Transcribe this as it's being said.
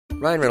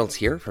Ryan Reynolds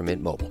here from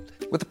Mint Mobile.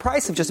 With the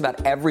price of just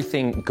about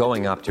everything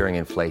going up during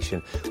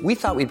inflation, we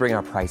thought we'd bring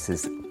our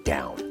prices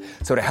down.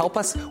 So to help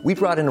us, we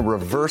brought in a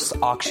reverse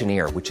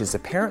auctioneer, which is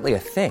apparently a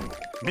thing.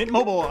 Mint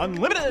Mobile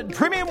Unlimited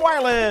Premium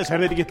Wireless. How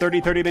to get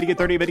 30, 30, bit to get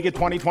 30, bit to get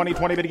 20, 20,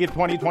 20, bit to get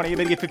 20, 20,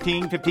 bit to get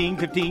 15, 15,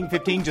 15,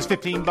 15, just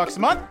 $15 a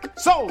month?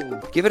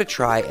 Sold! Give it a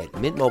try at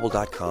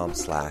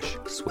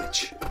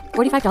mintmobile.com/switch.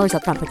 $45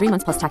 up front for 3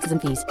 months plus taxes and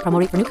fees. Promo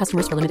rate for new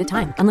customers for limited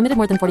time. Unlimited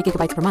more than 40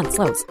 gigabytes per month.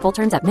 Slows full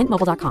terms at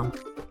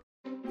mintmobile.com.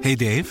 Hey,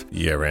 Dave.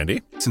 Yeah,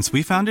 Randy. Since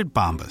we founded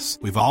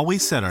Bombas, we've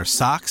always said our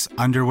socks,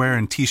 underwear,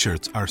 and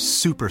T-shirts are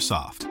super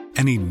soft.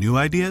 Any new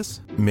ideas?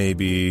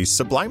 Maybe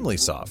sublimely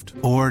soft.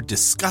 Or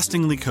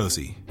disgustingly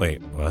cozy.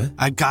 Wait, what?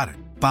 I got it.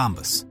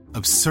 Bombas.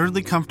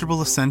 Absurdly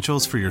comfortable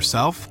essentials for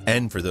yourself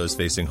and for those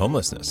facing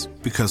homelessness.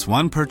 Because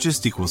one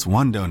purchased equals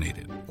one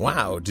donated.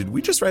 Wow, did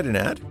we just write an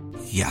ad?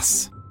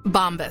 Yes.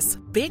 Bombas.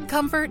 Big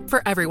comfort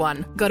for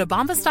everyone. Go to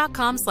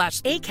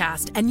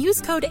bombas.com/ACAST and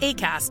use code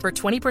ACAST for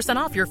 20%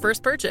 off your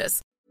first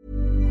purchase.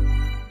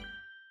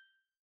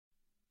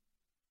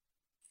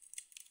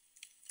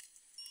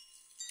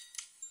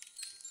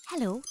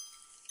 Hello,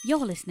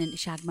 you're listening to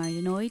Shag Married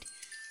Annoyed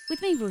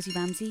with me, Rosie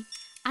Ramsey,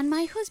 and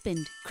my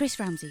husband, Chris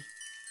Ramsey.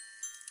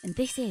 And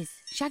this is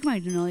Shag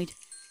Married Annoyed.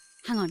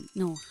 Hang on.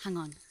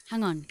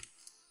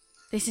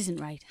 This isn't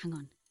right, hang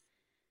on.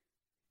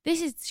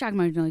 This is Shag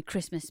Married Annoyed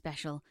Christmas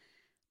special,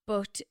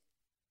 but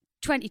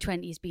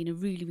 2020 has been a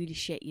really, really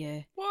shit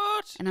year.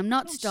 What? And I'm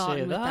not Don't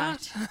starting say with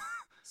that.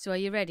 So are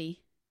you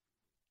ready?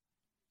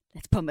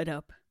 Let's pump it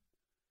up.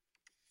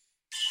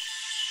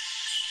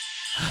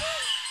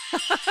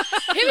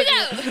 Here we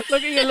go!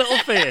 Look at your little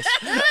face.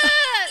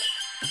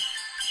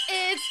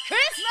 It's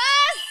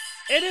Christmas!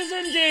 It is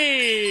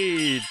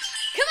indeed.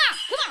 Come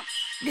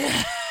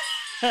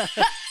on!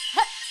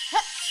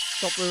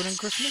 Stop ruining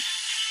Christmas.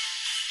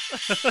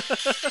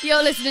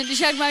 You're listening to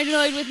Shag Married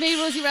Annoyed with me,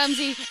 Rosie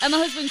Ramsey, and my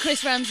husband,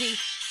 Chris Ramsey.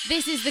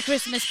 This is the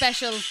Christmas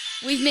special.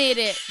 We've made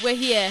it. We're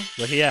here.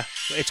 We're here.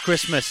 It's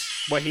Christmas.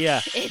 We're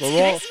here. It's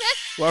Christmas.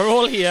 We're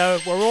all here.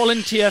 We're all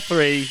in tier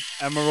 3,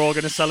 and we're all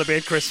going to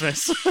celebrate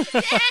Christmas.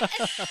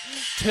 Yes.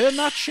 Turn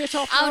that shit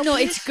off. Oh now, no,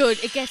 please. it's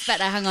good. It gets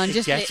better. Hang on, It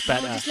just gets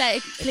better. Just let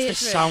it play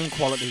It's it the through. sound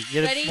quality.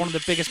 You're Ready? one of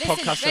the biggest Listen,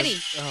 podcasters.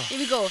 Ready? Oh. Here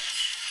we go.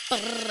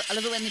 Brrr, I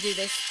love it when they do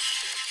this.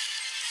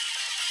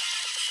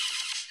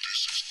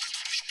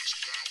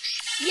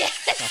 Yes.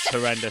 That's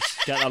horrendous.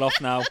 Get that off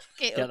now.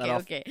 Okay, Get that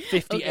off. okay.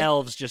 50 Okay.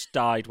 elves just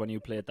died when you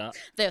played that.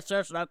 This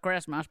is the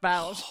Christmas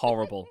bells.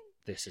 Horrible.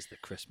 This is the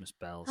Christmas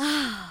bells.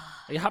 Are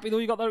you happy though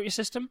you got that out of your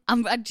system?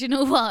 Do you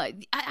know what?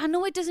 I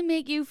know it doesn't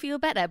make you feel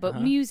better,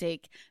 but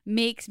music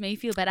makes me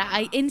feel better.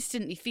 I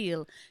instantly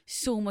feel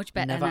so much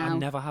better now. I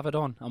never have it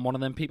on. I'm one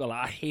of them people.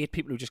 I hate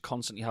people who just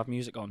constantly have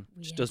music on.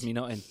 Just does me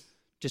nothing.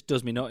 Just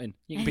does me nothing.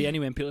 You can be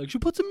anywhere and people are like,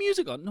 should put some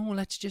music on. No,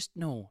 let's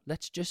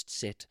just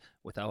sit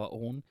with our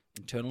own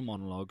internal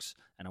monologues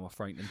and our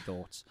frightening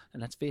thoughts, and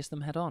let's face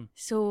them head on.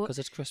 So, because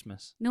it's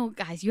Christmas. No,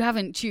 guys, you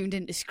haven't tuned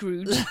into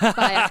Scrooge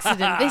by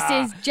accident. This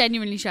is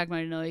genuinely Shag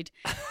Married Annoyed,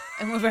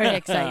 and we're very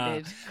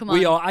excited. Come on.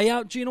 We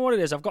are. Do you know what it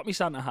is? I've got my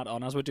Santa hat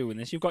on as we're doing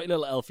this. You've got your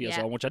little elf ears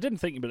on, which I didn't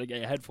think you'd be able to get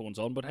your headphones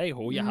on, but hey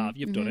ho, you have.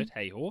 You've done it.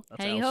 Hey ho,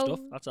 that's elf stuff.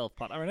 That's elf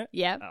patter, innit?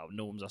 Yeah. Oh,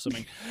 gnomes or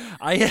something.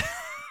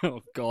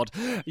 Oh, God.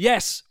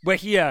 Yes, we're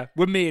here.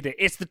 We made it.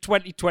 It's the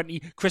 2020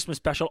 Christmas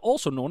special,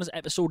 also known as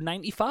episode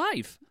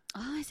 95.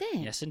 Oh, is it?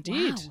 Yes,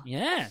 indeed. Wow.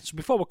 Yeah. So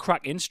before we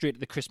crack in straight to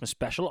the Christmas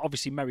special,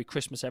 obviously, Merry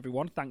Christmas,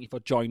 everyone. Thank you for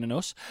joining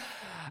us.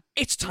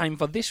 It's time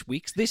for this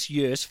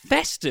year's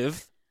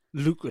festive,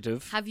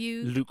 lucrative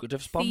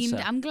sponsor.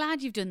 Themed? I'm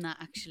glad you've done that,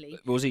 actually.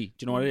 Rosie,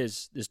 do you know what it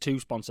is? There's 2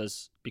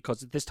 sponsors,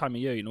 because at this time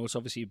of year, it's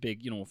obviously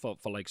big, for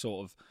like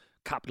sort of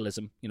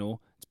capitalism,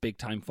 it's big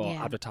time for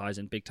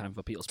advertising, big time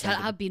for people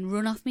spending. I've been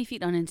run off my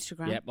feet on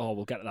Instagram. Yep. Oh,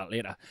 we'll get to that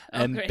later.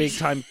 Great. Big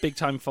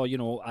time for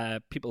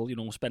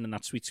people spending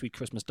that sweet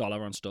Christmas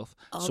dollar on stuff.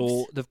 Obs.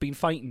 So they've been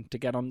fighting to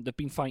get on. They've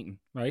been fighting,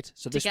 right?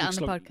 So To this get on week's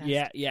the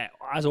podcast. Yeah.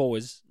 As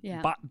always,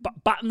 Yeah.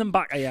 batting them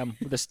back. I am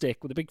with a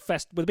stick, with a big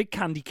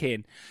candy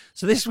cane.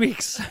 So this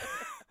week's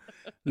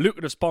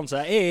lucrative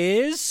sponsor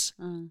is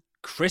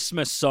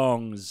Christmas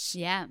songs.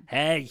 Yeah.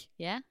 Hey.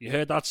 Yeah. You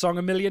heard that song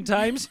a million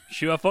times?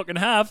 Sure fucking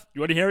have.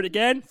 You want to hear it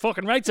again?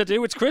 Fucking right I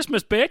do. It's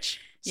Christmas, bitch.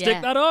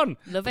 Stick that on.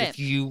 Love But it. if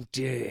you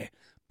dare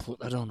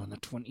put that on the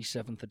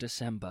 27th of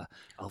December,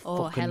 I'll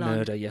fucking hell on.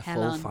 murder your Hell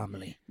full on.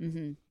 family.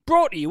 Mm-hmm.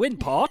 Brought to you in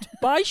part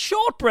by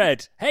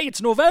Shortbread. Hey,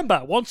 it's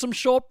November. Want some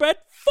shortbread?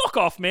 Fuck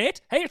off,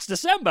 mate. Hey, it's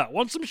December.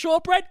 Want some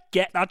shortbread?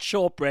 Get that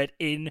shortbread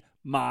in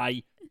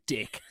my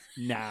dick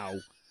now.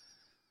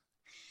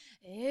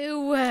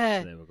 Ew.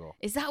 There we go.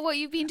 Is that what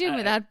you've been doing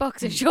with that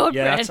box of shortbread?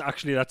 Yeah,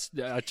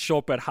 that's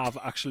Shortbread have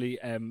actually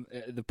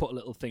they put a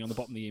little thing on the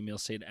bottom of the email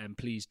saying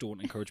please don't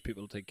encourage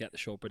people to get the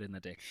shortbread in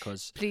their dick,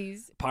 because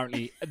Please.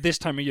 apparently this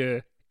time of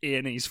year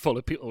A&E's full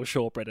of people with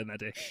shortbread in their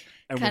dick,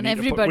 and Can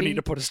we need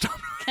to put a stop.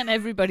 Can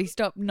everybody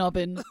stop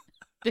knobbing?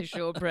 the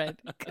shortbread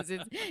because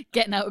it's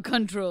getting out of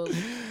control.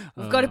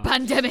 We've got a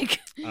pandemic.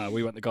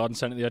 We went to the garden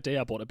centre the other day.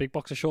 I bought a big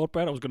box of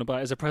shortbread. I was going to buy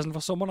it as a present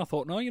for someone. I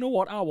thought, no, you know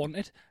what? I want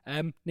it.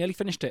 Nearly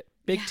finished it.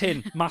 Big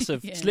tin,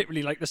 massive. Yeah. It's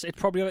literally like this. It's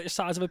probably like the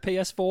size of a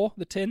PS4.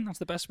 The tin. That's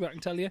the best way I can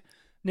tell you.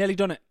 Nearly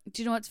done it.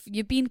 Do you know what?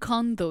 You've been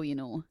conned though, you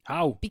know.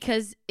 How?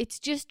 Because it's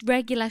just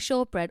regular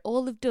shortbread.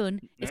 All they've done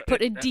is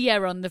put a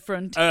deer on the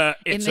front. In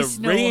It's the a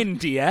snow.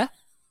 reindeer,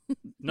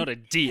 not a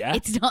deer.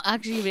 It's not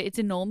actually. It's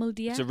a normal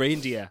deer. It's a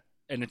reindeer,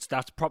 and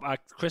that's proper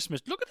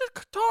Christmas. Look at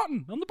the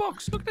tartan on the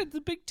box. Look at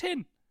the big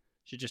tin.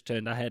 She just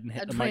turned her head and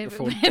hit the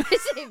microphone. Where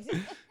is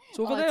it? It's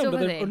over Oh, there, it's under, over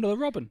the, there. under the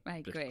robin.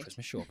 Right, Bloody great.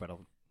 Christmas shortbread.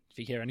 If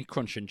you hear any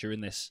crunching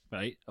during this,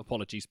 right,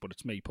 apologies, but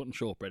it's me putting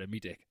shortbread in me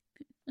dick.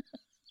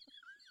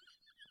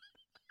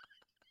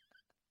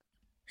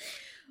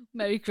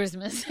 Merry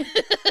Christmas.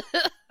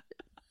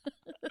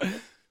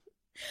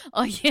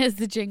 Oh, here's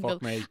the jingle.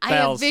 Fuck me. I have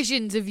Bells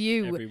visions of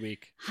you Every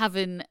week.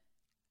 having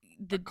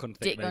the I couldn't think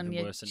dick of on anything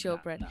your worse than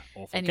shortbread. Nah,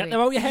 awful. Anyway. Get them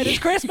out your head. It's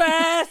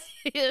Christmas.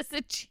 Here's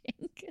the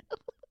jingle.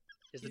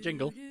 Here's the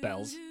jingle.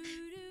 Bells.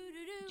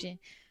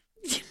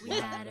 We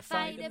had a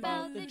fight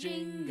about the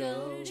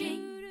jingle.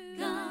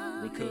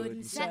 We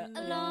couldn't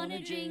settle on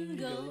a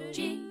jingle.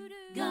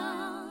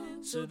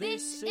 So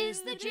this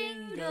is the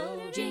jingle.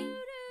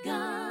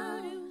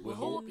 We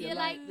hope you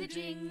like the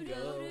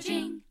jingle.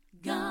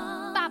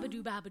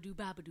 Babadoo, babadoo,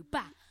 babadoo,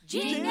 ba.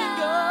 Jingle!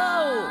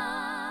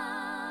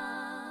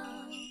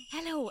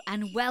 Hello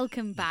and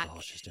welcome back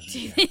Oh, she's doing to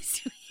it again.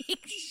 this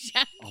week's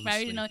Shack Honestly.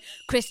 Married and Annoyed.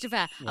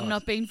 Christopher, What? I'm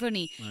not being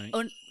funny.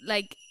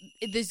 Right.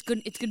 It's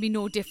going to be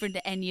no different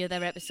to any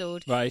other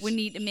episode. Right. We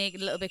need to make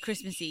it a little bit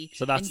Christmassy.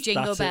 So that's- and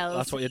jingle that's it. bells.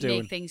 That's what you're doing.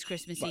 Make things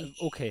Christmassy.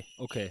 Okay.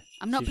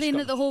 I'm not So you've playing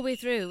got- it the whole way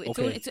through. It's,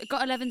 Okay. it's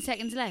got 11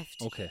 seconds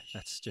left. Okay,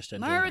 let's just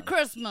end Merry on that.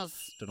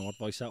 Christmas. Don't know what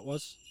voice that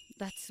was.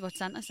 That's what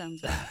Santa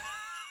sounds like.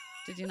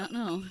 Did you not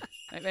know?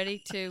 Right,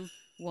 ready? 2,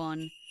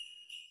 1.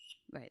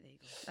 Right, there you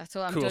go. That's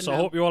all I'm Cool, done so I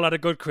now. hope you all had a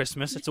good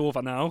Christmas. It's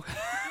over now.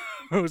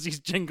 Rosie's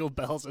jingle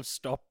bells have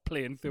stopped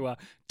playing through our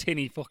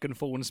tinny fucking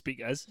phone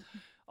speakers.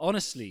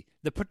 Honestly,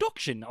 the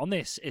production on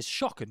this is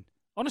shocking.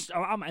 Honestly,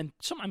 and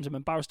sometimes I'm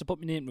embarrassed to put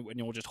my name to it when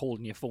you're just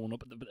holding your phone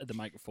up at the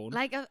microphone.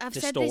 Like I've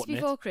said this distorting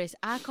before, it. Chris.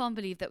 I can't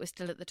believe that we're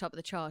still at the top of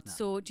the charts.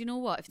 So do you know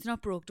what? If it's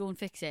not broke, don't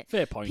fix it.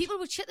 Fair point. People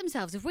would shit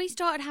themselves if we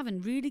started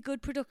having really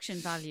good production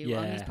value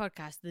on this Yeah.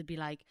 podcast. They'd be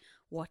like,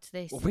 "What's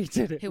this? Well, we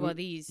did it. Who are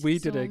these?" We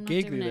So did a I'm not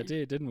gig the doing other it.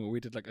 day, didn't we? We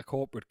did like a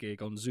corporate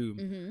gig on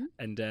Zoom,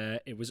 and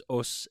it was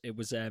us. It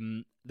was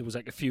there was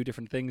like a few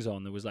different things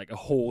on. There was like a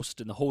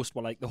host, and the hosts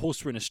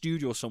were in a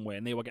studio somewhere,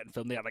 and they were getting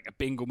filmed. They had like a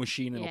bingo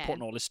machine, and they were Yeah.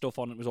 putting all this stuff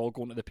on. It was all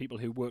going to the people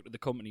who worked at the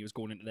company. It was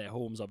going into their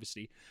homes,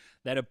 obviously.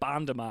 Then a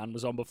Banderman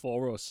was on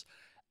before us.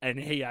 And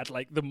he had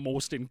like the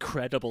most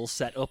incredible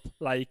setup.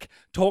 Like,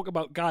 talk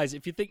about guys.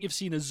 If you think you've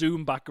seen a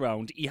Zoom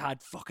background, he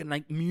had fucking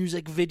like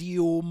music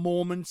video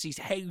moments. He's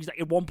like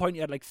at one point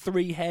he had like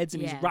 3 heads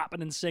and Yeah. he's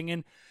rapping and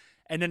singing.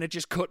 And then it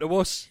just cut to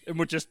us, and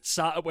we just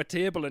sat at a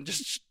table and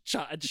just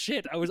chatted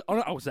shit. I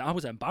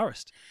was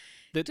embarrassed.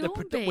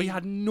 Don't be. We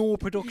had no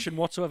production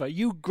whatsoever.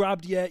 You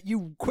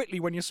quickly,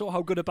 when you saw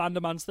how good a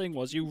Banderman's thing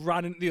was, you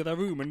ran into the other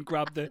room and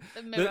grabbed the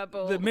mirror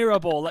ball. the mirror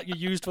ball that you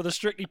used for the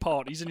Strictly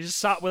parties, and you just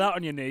sat with that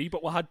on your knee.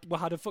 But we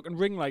had a fucking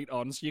ring light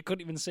on, so you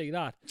couldn't even see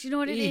that. Do you know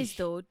what it is Eesh.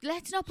 though?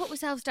 Let's not put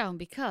ourselves down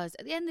because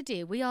at the end of the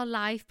day, we are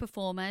live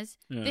performers.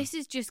 Yeah. This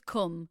has just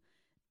come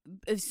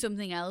of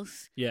something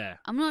else. Yeah.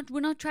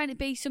 We're not trying to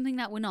be something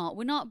that we're not.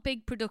 We're not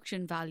big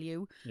production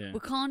value. Yeah. We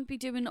can't be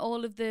doing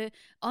all of the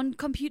on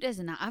computers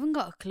and that. I haven't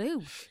got a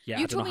clue. Yeah,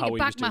 You I don't told know me how to he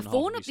back was my doing half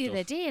phone of up his the other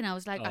stuff. day and I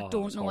was like, I Oh,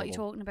 don't it's know what you're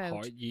horrible. talking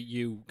about.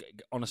 You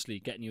honestly,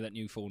 getting you that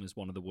new phone is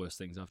one of the worst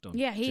things I've done.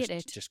 Yeah, I hate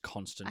it. Just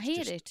constant. I hate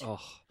just- it.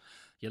 Oh,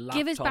 your laptop.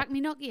 Give us back me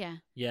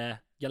Nokia. Yeah,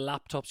 your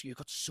laptops. You've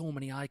got so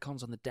many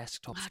icons on the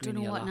desktop I screen.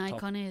 don't know of what your an laptop.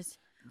 icon is.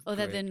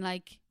 Other Great. than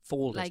like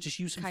Folders. like Just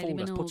use some Kylie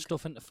folders. Put Minogue.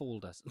 stuff into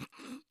folders.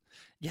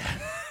 Yeah,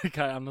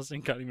 okay, I'm not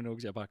saying Kylie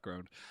Minogue's your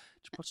background.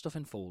 Just put stuff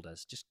in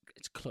folders.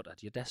 It's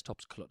cluttered. Your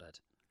desktop's cluttered.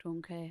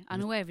 Don't care. I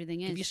know where everything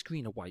Give your is.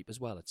 screen a wipe as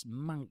well. It's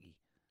manky.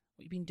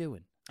 What you been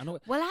doing? I know.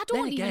 Well, I Then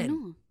don't again, even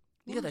know.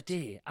 The other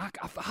day, I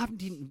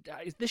haven't even.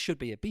 This should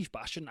be a beef,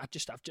 but I shouldn't.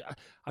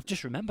 I've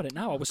just remembered it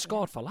now. I was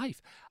scarred for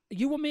life.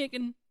 You were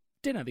making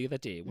dinner the other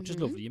day, which is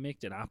lovely. You make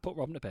dinner. I put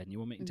Robin to bed, and you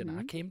were making dinner.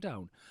 I came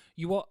down.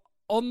 You were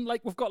on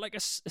we've got like a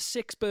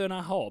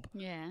 6-burner hob.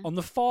 Yeah. On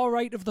the far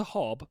right of the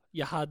hob,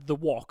 you had the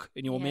wok,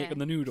 and you were Yeah. making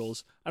the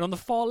noodles. And on the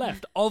far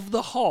left of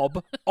the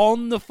hob,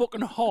 on the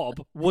fucking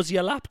hob, was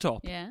your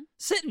laptop. Yeah.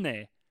 Sitting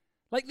there,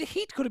 like the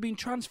heat could have been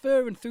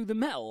transferring through the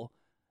metal.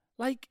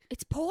 Like,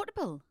 It's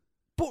portable.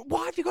 but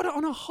why have you got it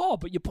on a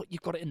hob? You've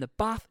got it in the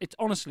bath. It's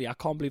honestly, I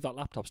can't believe that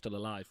laptop's still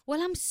alive.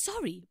 Well, I'm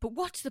sorry, but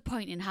what's the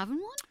point in having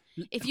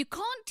one? If you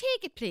can't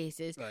take it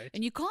places Right.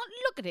 and you can't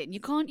look at it and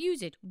you can't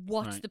use it,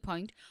 what's Right. the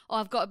point? Or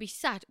I've got to be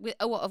sat with,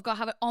 I've got to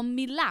have it on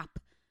me lap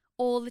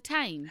all the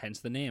time.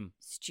 Hence the name,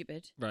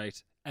 Stupid. right?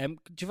 You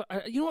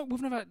know what?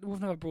 We've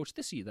never broached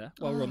this either.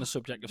 While we're on the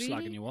subject of really?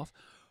 slagging you off,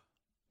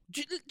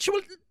 shall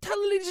we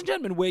tell the ladies and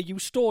gentlemen where you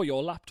store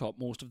your laptop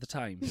most of the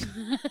time?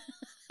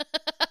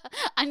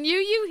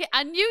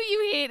 I knew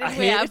you hated. I where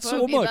hate I it so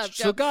broke your much.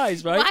 So laptop.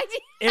 guys, right? Why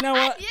did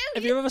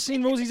Have you ever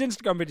seen Rosie's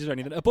Instagram videos or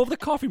anything? Above the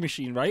coffee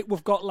machine, right?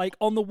 We've got like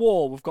on the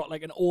wall, we've got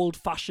like an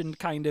old-fashioned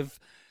kind of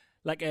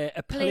like a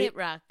plate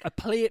rack. a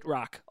plate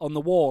rack on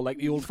the wall, like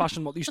the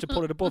old-fashioned what they used to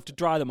put it above to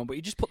dry them on. But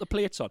you just put the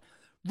plates on.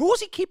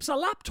 Rosie keeps a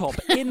laptop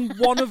in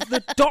one of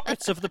the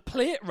dockets of the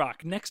plate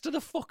rack next to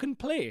the fucking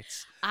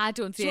plates. I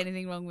don't see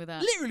anything wrong with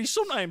that. Literally,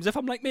 sometimes if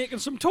I'm like making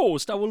some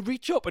toast, I will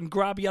reach up and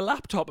grab your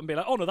laptop and be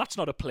like, "Oh no, that's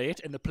not a plate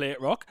in the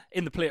plate rack.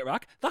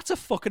 That's a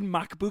fucking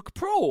MacBook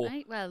Pro."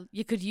 Right, well,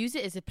 you could use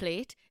it as a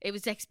plate. It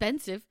was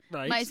expensive.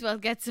 Right. Might as well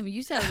get some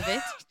use out of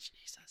it.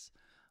 Jesus,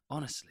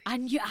 honestly.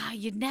 And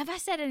you'd never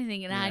said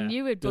anything, and I Yeah,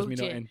 knew it does bugged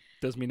me you. nothing.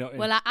 Does me nothing.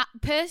 Well, I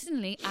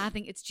personally, I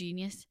think it's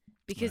genius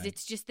because Right.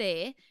 it's just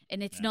there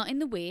and it's not in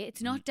the way.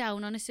 It's not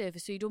down on a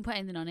surface, so you don't put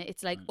anything on it.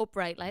 It's like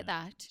upright like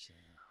that.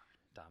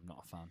 Damn,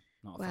 not a fan.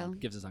 Not a Well- fan.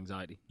 Gives us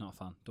anxiety. Not a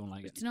fan. Don't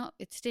like it. It's not.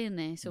 It's staying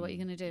there. So what are you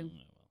gonna do?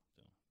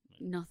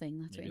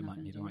 Nothing. That's what Maybe you're you not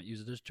might, gonna do.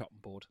 use it as a chopping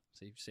board.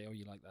 See how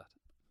you like that.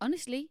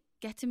 Honestly,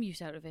 get some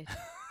use out of it.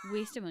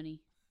 Waste of money.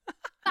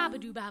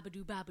 Babadoo,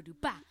 babadoo, babadoo,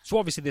 ba. So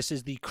obviously this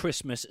is the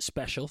Christmas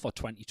special for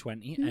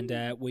 2020,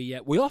 and we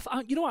off.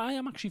 You know what? I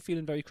am actually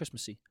feeling very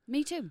Christmassy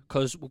Me too.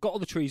 because we've got all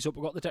the trees up,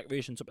 we've got the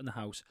decorations up in the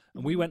house,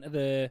 and we went to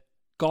the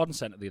garden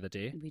centre the other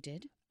day, We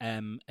did.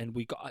 and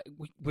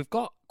we've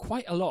got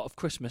quite a lot of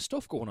Christmas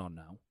stuff going on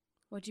now.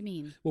 What do you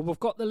mean? Well, we've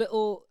got the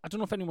little, I don't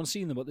know if anyone's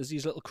seen them, but there's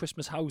these little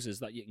Christmas houses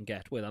that you can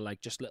get where they're like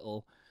just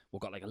little,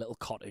 we've got like a little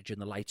cottage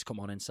and the lights come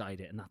on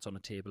inside it and that's on a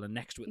table and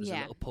next to it there's a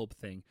Yeah. little pub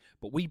thing.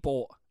 But we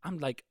bought, I'm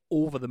like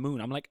over the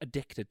moon. I'm like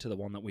addicted to the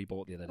one that we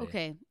bought the other day.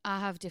 Okay, I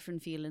have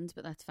different feelings,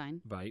 but that's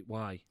fine. Right,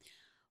 why?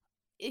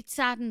 It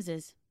saddens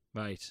us.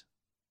 Right.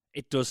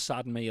 It does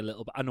sadden me a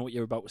little bit. I know what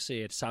you're about to say.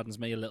 It saddens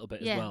me a little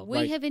bit Yeah, as well. we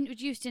Right. have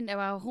introduced into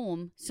our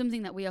home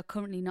something that we are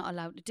currently not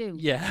allowed to do.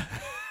 Yeah.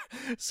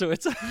 So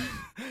it's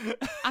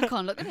I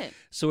can't look at it.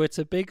 So it's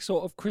a big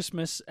sort of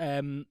Christmas,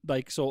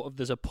 like sort of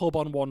there's a pub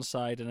on one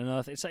side and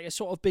another. It's like a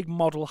sort of big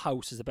model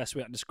house is the best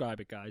way I can describe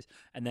it, guys.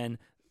 And then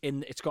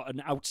it's got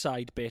an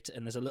outside bit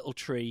and there's a little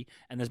tree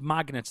and there's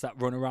magnets that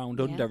run around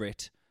Yeah. under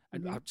it.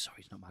 And, sorry,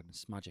 it's not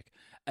magnets, it's magic.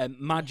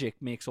 Magic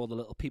makes all the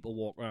little people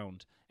walk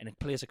around and it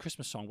plays a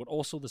Christmas song, but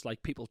also there's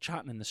like people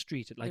chatting in the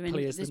street. It like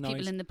plays the There's noise.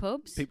 people in the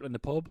pubs. People in the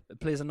pub. It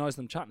plays a noise of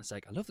them chatting. It's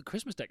like, I love the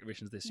Christmas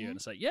decorations this year. Yeah. And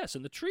it's like, yes,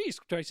 and the trees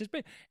twice as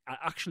big. It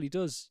actually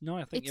does. No,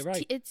 I think It's you're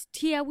right. it's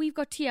tier. We've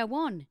got tier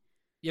 1.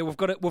 Yeah, we've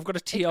got a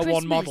At tier 1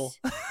 Christmas model.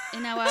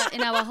 in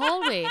our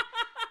hallway,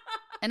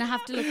 and I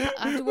have to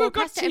We've walk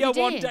got past it tier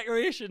every 1 day.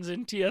 decorations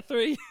in tier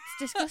 3. It's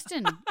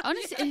disgusting.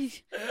 Honestly,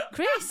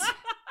 Chris,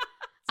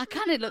 I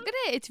can't look at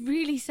it. It's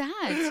really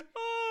sad.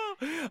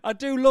 I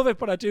do love it,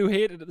 but I do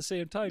hate it at the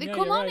same time. They Yeah,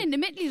 come you're on right.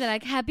 intermittently. They're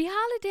like, "Happy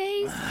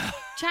holidays."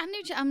 Chatting to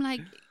each I'm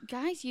like,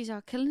 guys, you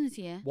are killing us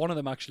here. One of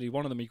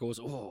them, he goes,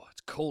 "Oh,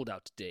 it's cold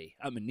out today.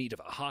 I'm in need of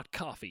a hot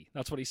coffee."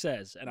 That's what he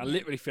says. And I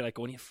literally feel like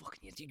going, you're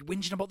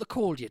whinging about the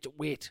cold yet.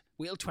 Wait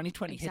till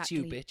 2020 hits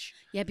you, Exactly. bitch.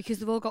 Yeah, because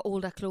they've all got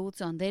older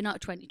clothes on. They're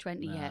not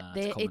 2020 yet. Nah,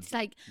 it's coming. It's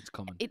like, It's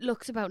coming. it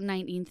looks about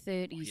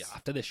 1930s. Yeah,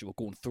 after this, you were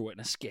going through it in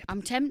a skip.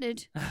 I'm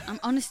tempted. I'm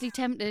honestly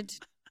tempted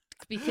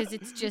because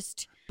it's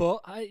just,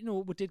 But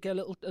we did get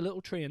a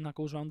little train that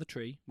goes around the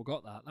tree. We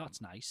got that. That's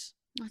nice.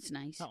 that's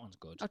nice. That one's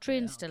good. Our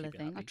train's that'll still a keep you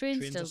thing. happy. Our train's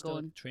Trains still are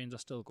going. Trains are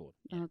still going.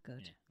 Oh,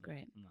 good.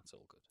 Great. And that's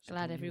all good. So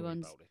Glad don't you worry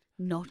everyone's about it.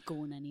 not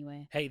going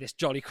anywhere. Hey, this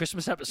jolly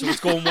Christmas episode's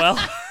going well.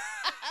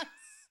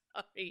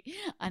 Sorry,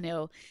 I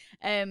know.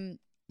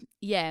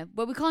 Yeah,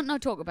 but we can't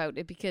not talk about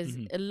it because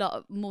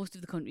most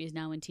of the country is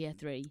now in tier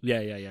 3.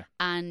 Yeah.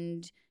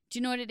 And do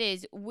you know what it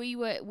is?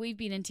 We've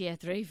been in tier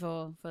 3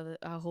 for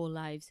our whole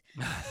lives,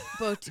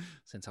 but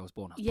Since I was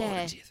born, I was Yeah. born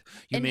in tier 3.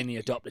 You And- mainly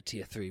adopted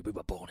tier 3. We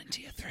were born in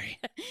tier 3.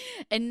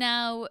 and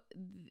now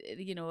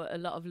a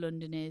lot of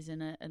Londoners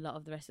and a lot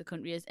of the rest of the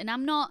country is, and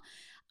I'm not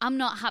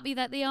happy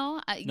that they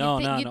are. No, you'd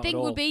no, you'd not think at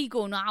all. we'd be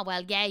going,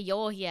 well, yeah,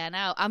 you're here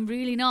now. I'm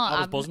really not. I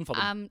was I'm buzzing for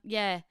them.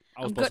 Yeah,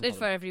 I was I'm buzzing gutted for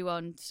for them.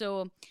 everyone.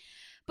 So,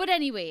 but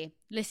anyway,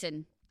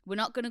 listen, we're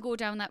not going to go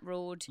down that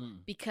road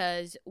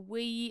because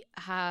we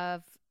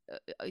have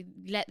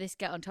let this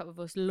get on top of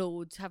us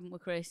loads, haven't we,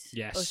 Chris?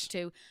 Yes. Us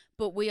too.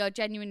 But we are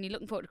genuinely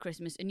looking forward to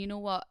Christmas. And you know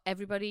what?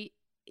 Everybody,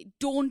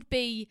 don't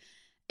be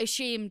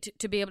ashamed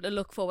to be able to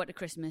look forward to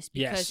Christmas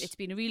because Yes. it's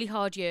been a really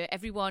hard year.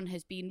 Everyone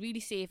has been really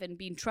safe and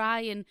been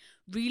trying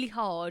really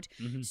hard.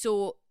 Mm-hmm.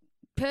 So,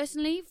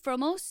 personally,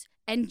 from us,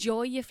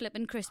 enjoy your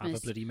flipping Have Christmas.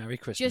 a bloody Merry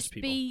Christmas, Just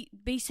people.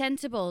 be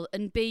sensible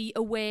and be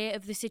aware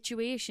of the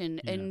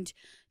situation and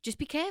just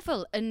be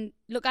careful and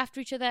look after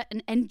each other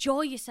and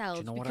enjoy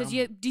yourselves know what because I'm-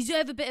 you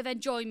deserve a bit of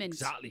enjoyment.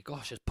 Exactly.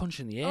 Gosh, it's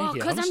punching the air Oh, here.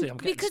 because Honestly, I'm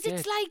getting because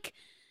it's scared. like,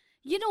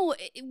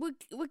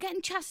 we're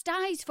getting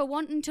chastised for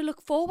wanting to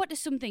look forward to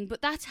something,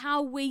 but that's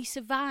how we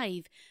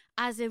survive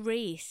as a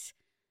race,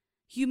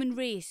 human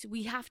race.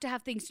 We have to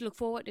have things to look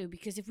forward to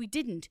because if we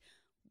didn't,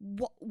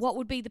 what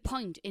would be the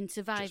point in Just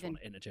surviving?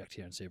 want to interject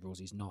here and say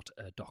Rosie's not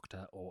a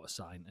doctor or a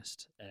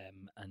scientist,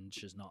 and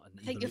she's not an,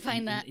 I think you'll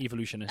find that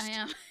evolutionist.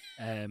 I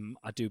am.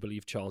 I do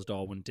believe Charles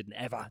Darwin didn't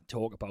ever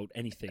talk about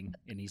anything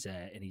in his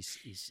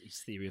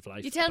theory of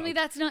life. You tell me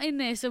that's not in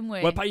there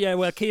somewhere.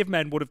 Well,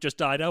 cavemen would have just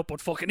died out, but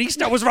fucking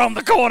Easter was round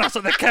the corner,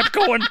 so they kept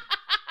going.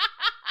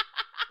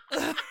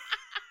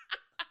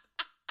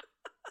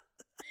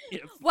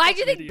 Why do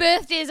you think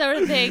birthdays are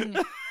a thing?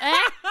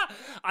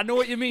 I know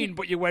what you mean,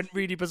 but you went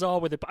really bizarre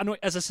with it. But I know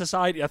as a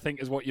society, I think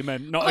is what you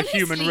meant, not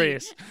Honestly, a human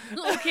race.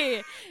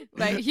 Okay,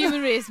 right.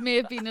 Human race may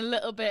have been a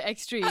little bit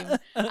extreme.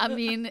 I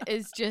mean,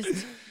 it's just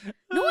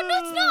no,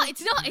 it's not.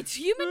 It's not. It's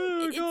human.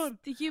 It's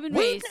the human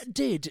race. When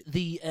did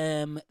the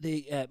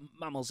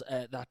mammals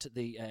that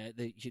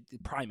the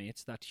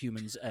primates that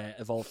humans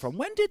evolved from?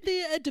 When did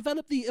they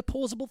develop the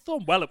opposable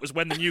thumb? Well, it was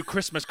when the new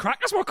Christmas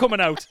crackers were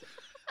coming out.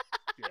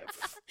 Yeah,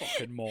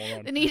 fucking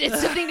moron. They needed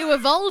something to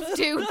evolve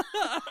to.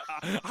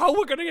 How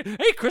we're gonna get?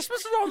 Hey, Christmas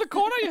is around the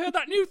corner. You heard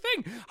that new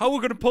thing? How we're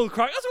gonna pull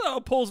crackers without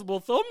opposable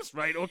thumbs?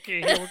 Right?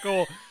 Okay, here we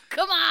go.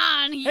 Come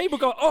on. Hey,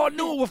 oh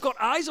no, we've got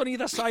eyes on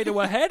either side of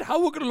our head.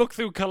 How we're gonna look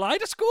through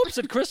kaleidoscopes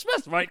at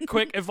Christmas? Right?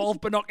 Quick, evolve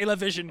binocular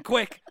vision.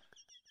 Quick.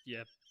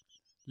 Yeah.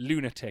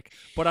 Lunatic.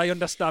 But I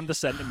understand the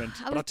sentiment.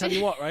 But I'll tell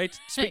you what, right?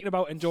 Speaking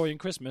about enjoying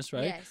Christmas,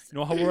 right? Yes. You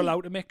know how we're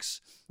allowed to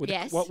mix?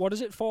 Yes. What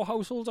is it? 4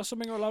 households or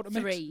something are allowed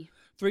to mix?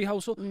 3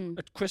 households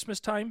at Christmas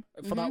time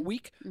for that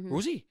week.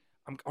 Rosie,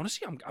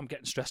 I'm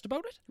getting stressed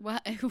about it.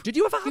 What? Did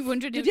you ever have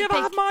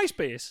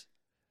MySpace?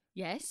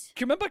 Yes.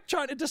 Do you remember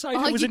trying to decide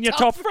Oh, who was in your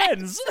top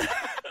friends?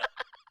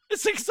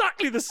 It's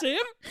exactly the same.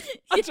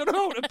 I don't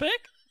know how to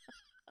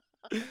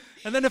pick.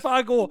 And then if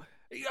I go,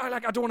 I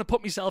don't want to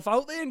put myself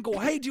out there and go,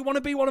 hey, do you want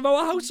to be one of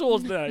our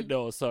households?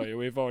 No, sorry,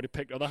 we've already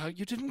picked other households.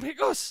 You didn't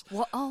pick us.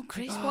 What? Oh,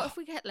 Chris, what if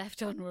we get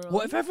left on our own?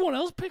 What if everyone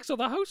else picks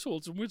other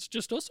households and it's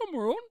just us on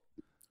our own?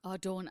 Oh,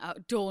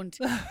 don't.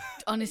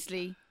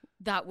 Honestly,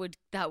 that would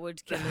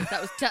kill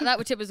us. That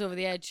would tip us over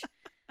the edge.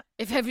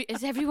 Have we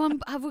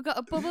got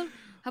a bubble?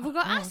 Have we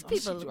got to ask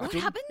people? What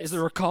happens? Is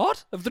there a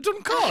card? Have they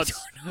done cards?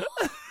 I don't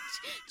know.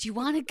 Do you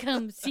want to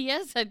come see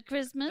us at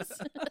Christmas?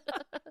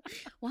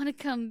 Want to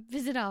come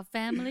visit our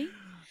family?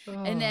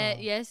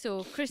 And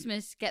so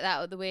Christmas, get that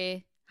out of the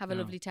way, have a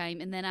lovely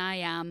time, and then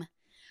I'm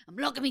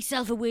locking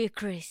myself away,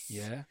 Chris.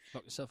 Yeah,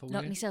 lock yourself away.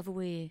 Lock myself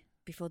away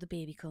before the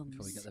baby comes.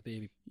 Before we get the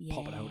baby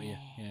popping out here.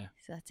 Yeah.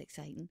 So that's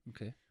exciting.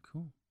 Okay,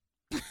 cool.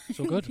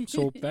 So good.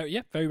 So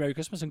very Merry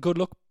Christmas and good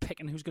luck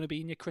picking who's going to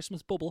be in your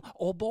Christmas bubble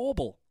or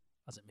bauble,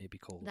 as it may be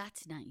called.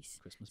 That's nice.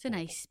 Christmas it's a bauble.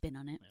 nice spin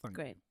on it. Yeah,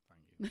 Great.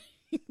 Thank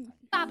you.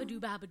 Babadoo,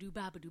 babadoo,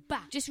 babadoo,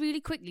 ba. Just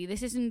really quickly,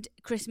 this isn't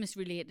Christmas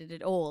related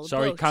at all.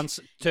 Sorry, but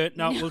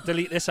no, we'll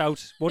delete this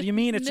out. What do you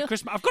mean? It's a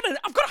Christmas. I've got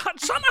a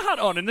Santa hat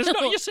on, and there's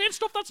you're saying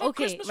stuff that's not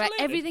Christmas right.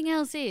 related. Everything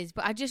else is,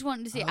 but I just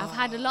wanted to say I've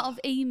had a lot of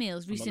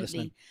emails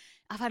recently.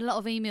 I've had a lot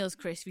of emails,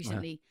 Chris,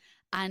 recently.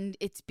 And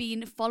it's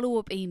been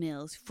follow-up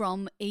emails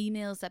from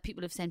emails that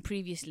people have sent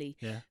previously,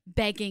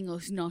 begging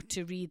us not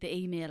to read the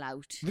email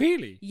out.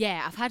 Really?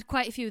 Yeah, I've had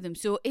quite a few of them.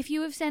 So if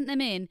you have sent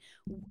them in,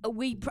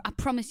 I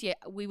promise you,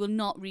 we will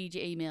not read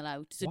your email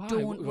out. So Why?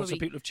 don't worry. So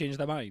people have changed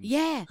their minds?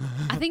 Yeah.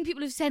 I think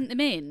people have sent them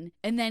in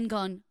and then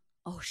gone,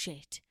 oh,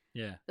 shit.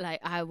 Yeah.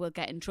 Like, I will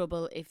get in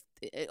trouble if...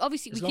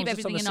 obviously, as we keep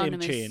everything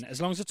anonymous. As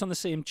long as it's on the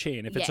same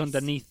chain, if it's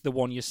underneath the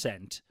one you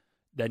sent...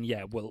 Then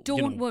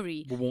don't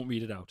worry. We won't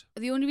read it out.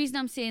 The only reason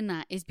I'm saying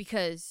that is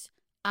because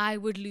I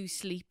would lose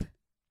sleep.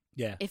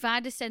 Yeah. If I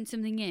had to send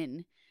something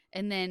in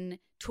and then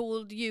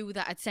told you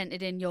that I'd sent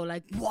it in, you're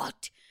like,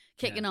 what?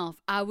 Kicking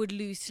off. I would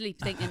lose sleep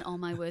thinking, oh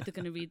my word, they're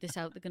going to read this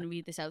out. They're going to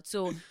read this out.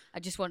 So I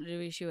just wanted to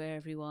reassure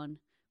everyone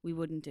we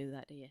wouldn't do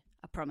that to you.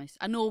 I promise.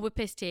 I know we're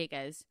piss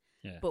takers,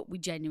 but we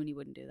genuinely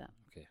wouldn't do that.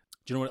 Okay.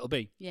 Do you know what it'll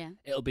be? Yeah.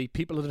 It'll be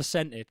people that have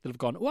sent it that have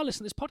gone, oh, I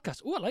listen to this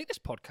podcast. Oh, I like this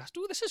podcast.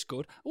 Oh, this is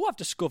good. Oh, I've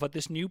discovered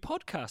this new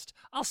podcast.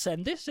 I'll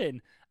send this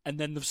in. And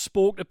then they've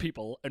spoke to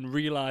people and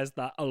realised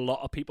that a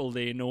lot of people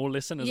they know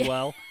listen as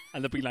well.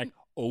 And they'll be like,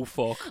 oh,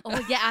 fuck. Oh,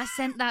 yeah, I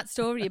sent that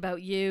story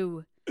about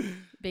you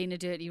being a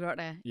dirty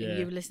rotter. Yeah. And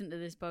you listen to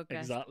this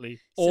podcast. Exactly.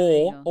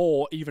 So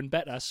or even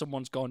better,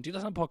 someone's gone, do you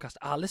listen to a podcast?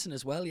 I listen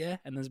as well, yeah.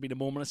 And there's been a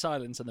moment of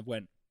silence and they've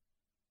went,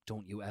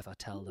 don't you ever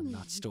tell them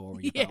that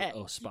story about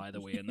us, by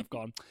the way. And they've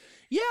gone,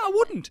 yeah, I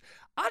wouldn't.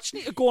 I just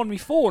need to go on my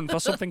phone for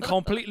something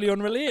completely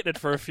unrelated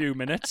for a few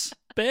minutes.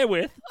 Bear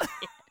with.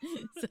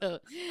 So,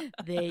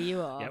 there you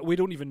are. Yeah, we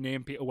don't even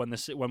name people when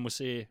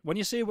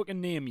you say we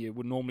can name you,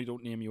 we normally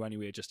don't name you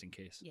anyway, just in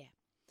case. Yeah.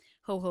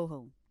 Ho, ho,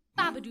 ho.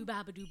 Babadoo,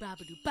 babadoo,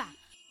 babadoo, ba.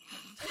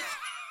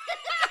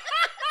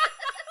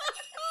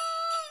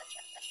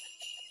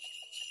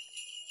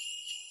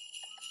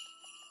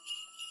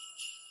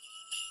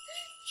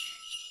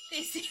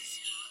 This is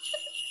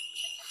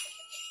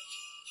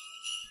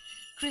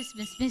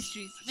Christmas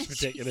mysteries. It's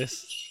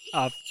ridiculous.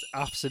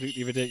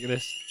 Absolutely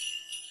ridiculous.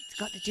 It's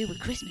got to do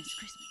with Christmas.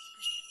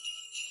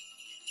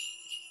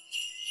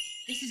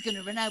 This is going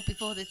to run out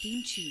before the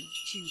theme tune.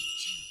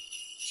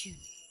 Tune.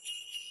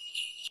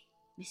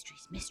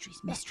 Mysteries.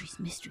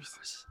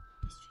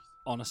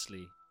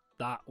 Honestly,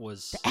 That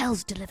was The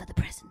elves deliver the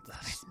presents. The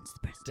presents.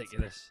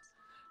 ridiculous.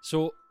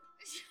 So,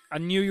 I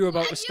knew you were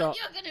about to start.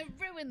 You're going to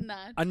ruin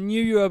that. I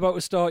knew you were about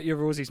to start your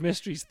Rosie's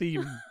Mysteries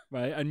theme,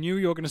 right? I knew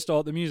you were going to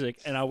start the music,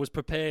 and I was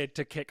prepared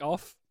to kick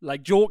off.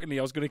 Like, jokingly,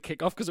 I was going to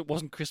kick off because it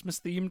wasn't Christmas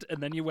themed,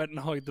 and then you went and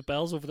hid the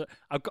bells over the.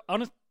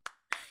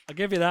 I'll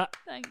give you that.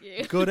 Thank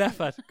you. Good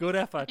effort. Good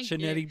effort. Thank She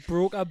you. nearly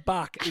broke her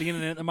back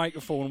leaning into the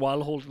microphone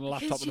while holding the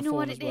laptop Because and you the know phone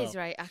what as it well. is,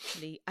 right?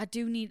 Actually, I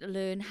do need to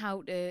learn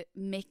how to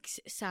mix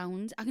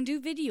sounds. I can do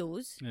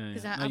videos. Yeah,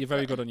 'cause yeah. No, I've you're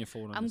very got- good on your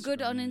phone. I'm good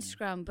Instagram, on yeah, yeah.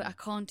 Instagram, but I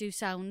can't do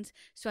sounds.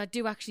 So I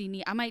do actually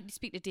need. I might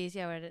speak to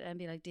Daisy or and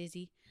be like,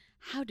 Daisy,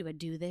 how do I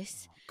do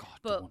this? Oh, God,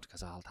 But- don't,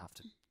 because I'll have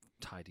to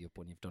tidy up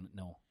when you've done it.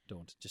 No,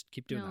 don't. Just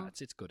keep doing No. that.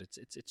 It's good.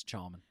 It's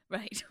charming.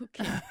 Right.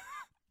 Okay.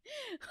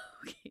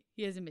 Okay.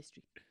 Here's a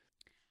mystery.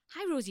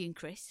 Hi, Rosie and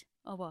Chris.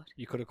 Or what?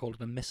 You could have called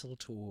it a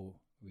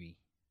mistletoe-y.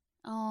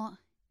 Oh,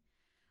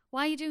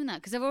 why are you doing that?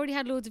 Because I've already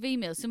had loads of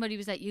emails. Somebody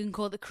was like, you can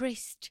call it the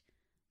Christ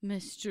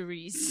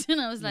Mysteries. And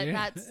I was like,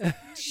 Yeah.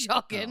 that's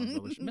shocking.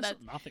 No, rubbish. That-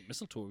 I think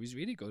mistletoe is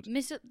really good.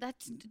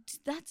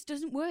 that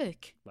doesn't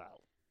work.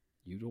 Well,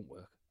 you don't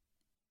work.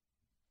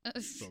 Uh,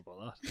 Sorry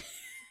about that.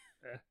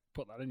 Yeah,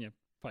 put that in your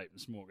pipe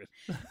and smoke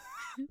it.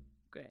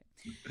 Great.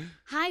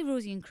 Hi,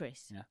 Rosie and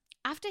Chris. Yeah.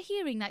 After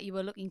hearing that you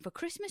were looking for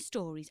Christmas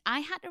stories, I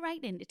had to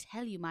write in to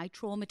tell you my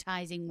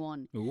traumatizing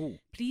one. Ooh.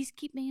 Please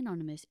keep me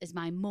anonymous, as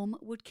my mum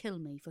would kill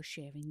me for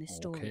sharing this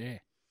story.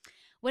 Okay.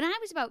 When I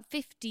was about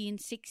 15,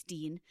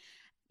 16,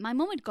 my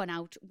mum had gone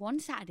out one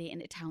Saturday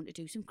into town to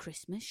do some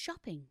Christmas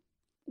shopping.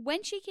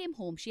 When she came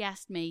home, she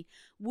asked me,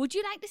 would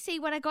you like to see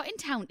what I got in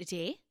town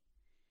today?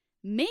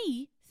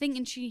 Me,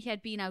 thinking she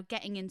had been out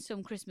getting in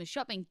some Christmas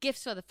shopping,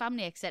 gifts for the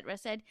family, etc.,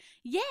 said,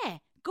 yeah,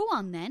 go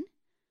on then.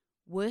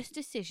 Worst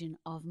decision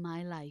of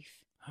my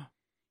life.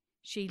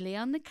 She lay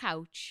on the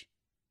couch,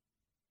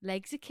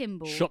 legs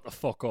akimbo, Shut the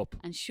fuck up.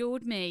 and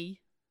showed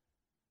me...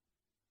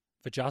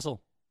 Vajazzle.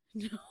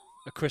 No.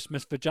 A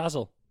Christmas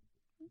vajazzle.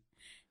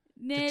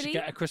 Nearly. Did you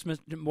get a Christmas...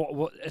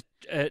 What?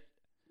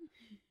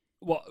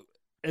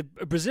 A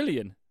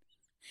Brazilian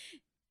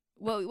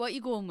What are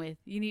you going with?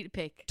 You need to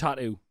pick.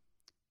 tattoo?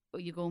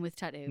 What you going with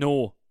tattoo?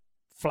 No.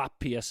 Flap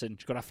piercing.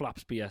 She got her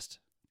flaps pierced.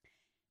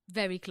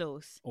 Very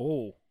close.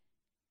 Oh.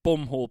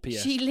 Bumhole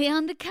pierced. She lay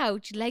on the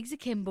couch, legs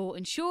akimbo,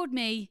 and showed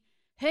me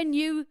her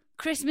new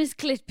Christmas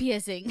clit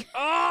piercing.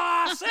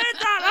 Oh, I said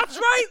that. That's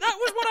right. That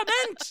was what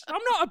I meant.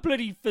 I'm not a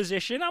bloody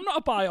physician. I'm not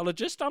a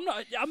biologist. I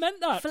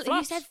meant that. You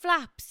Flaps. said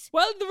flaps.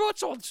 Well, the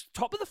rod's on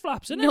top of the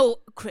flaps, isn't it? No,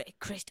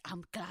 Chris,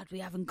 I'm glad we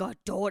haven't got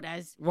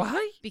daughters.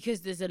 Why?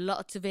 Because there's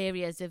lots of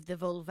areas of the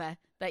vulva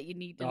that you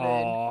need to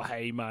learn. Oh,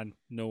 hey, man.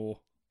 No.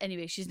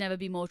 Anyway, she's never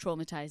been more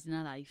traumatized in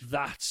her life.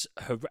 That's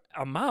her.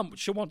 A mum,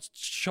 she wants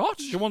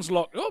shot. She wants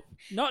locked up.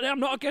 No, I'm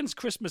not against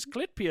Christmas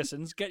clit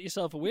piercings. Get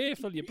yourself away,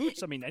 fill your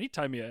boots. I mean,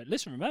 anytime you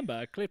listen,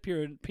 remember, clit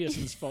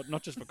piercings for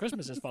not just for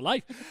Christmas, it's for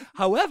life.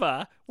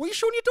 However, what are you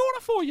showing your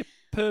daughter for, you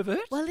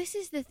pervert? Well, this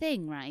is the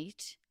thing,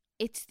 right?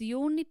 It's the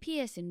only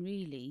piercing,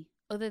 really,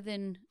 other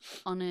than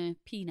on a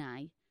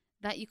penile,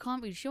 that you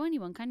can't really show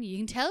anyone, can you? You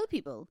can tell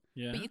people,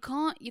 Yeah. but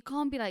you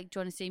can't be like, do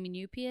you want to see me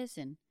new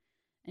piercing?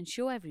 And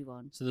show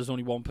everyone. So there's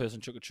only one person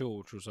took a show,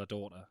 which was her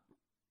daughter.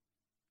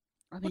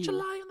 I What you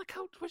lie on the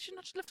couch? What you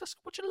not just lift us?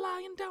 What you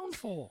lying down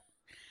for?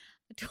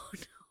 I don't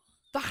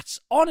know. That's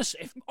honest.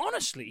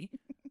 Honestly,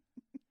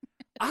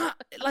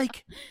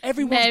 like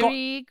everyone's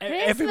Merry got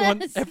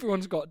Christmas.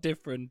 everyone's got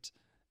different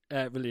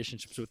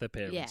relationships with their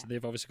parents. Yeah.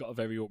 They've obviously got a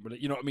very open.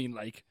 You know what I mean?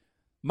 Like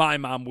my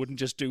mum wouldn't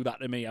just do that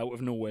to me out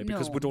of nowhere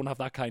because No. we don't have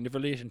that kind of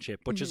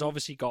relationship. But she's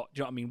obviously got. Do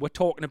you know what I mean? We've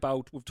talked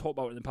about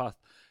it in the past.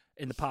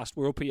 In the past,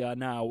 we're up here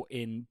now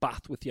in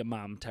bath with your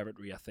mum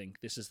territory. I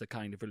think this is the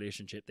kind of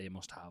relationship they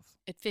must have.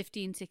 At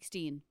 15,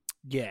 16.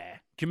 Yeah.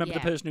 Do you remember the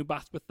Yeah. person who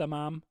bathed with their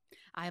mum?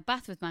 I had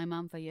bath with my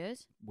mum for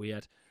years.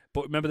 Weird.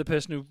 But remember the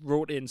person who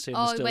wrote in saying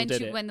they still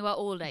did it? when they were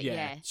older,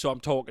 yeah. So I'm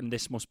talking,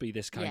 this must be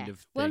this kind Yeah. of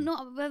thing.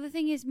 Well, the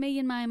thing is, me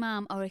and my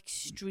mum are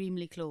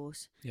extremely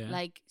close. Yeah.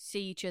 Like,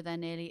 see each other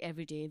nearly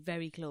every day,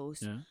 very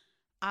close.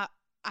 Yeah.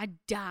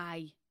 I'd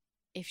die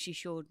if she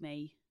showed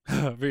me.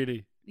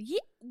 Really? Yeah,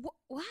 what?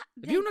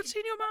 Have you not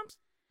seen your mum's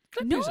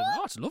clip No. music?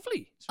 Oh, it's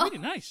lovely. It's really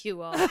nice.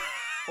 You are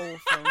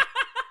awful.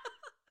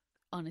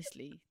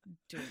 Honestly,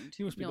 don't.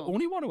 You must be No. the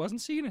only one who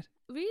hasn't seen it.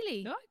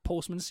 Really? Yeah,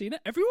 Postman's seen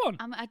it. Everyone.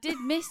 I did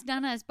miss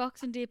Nana's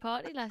Boxing Day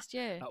party last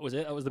year. That was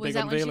it. That was the Was big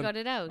that unveiling. when she got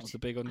it out? That was the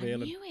big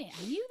unveiling. I knew it.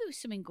 I knew there was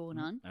something going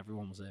on.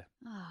 Everyone was there.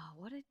 Oh,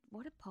 what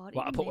a party!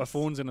 Well, I to put our miss.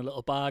 phones in a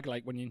little bag,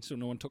 like so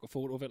no one took a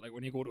photo of it, like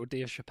when you go to a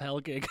Dave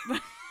Chappelle gig.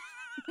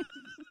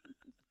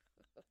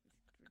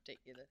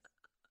 Ridiculous.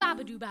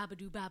 Babadoo,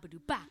 babadoo, babadoo,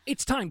 ba.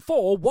 It's time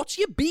for What's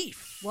Your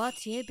Beef?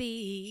 What's your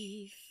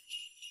beef?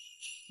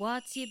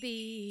 What's your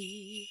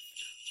beef?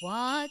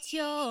 What's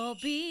your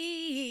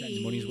beef? Getting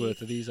your money's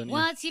worth of these, aren't you?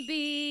 What's your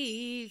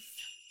beef?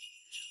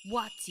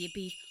 What's your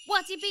beef?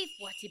 What's your beef?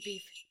 What's your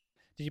beef?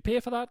 Did you pay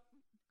for that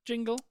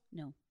jingle?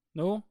 No,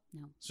 No?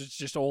 no. So it's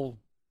just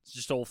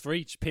all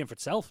free. It's paying for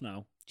itself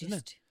now, isn't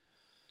it?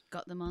 Just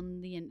got them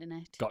on the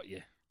internet. Got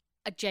you.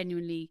 I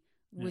genuinely,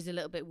 was a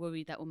little bit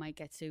worried that we might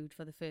get sued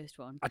for the first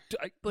one.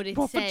 But it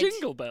what, said... for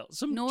jingle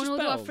bells? No, just they were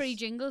bells? free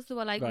jingles. They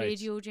were like Right.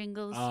 radio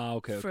jingles.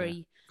 Okay.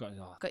 Free. Got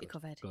Got you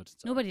covered. Good.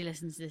 Nobody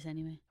listens to this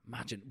anyway.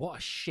 Imagine, what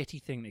a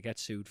shitty thing to get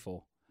sued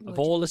for. What Of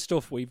do you all the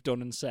stuff we've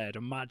done and said,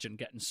 imagine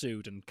getting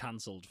sued and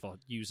cancelled for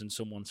using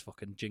someone's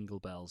fucking jingle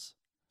bells.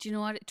 Do you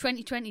know what?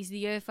 2020 is the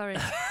year for it.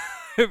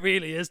 It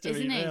really is, to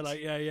Isn't be fair. it? Like,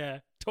 yeah.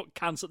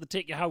 Cancel the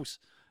take your house.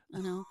 I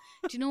know.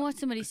 Do you know what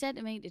somebody said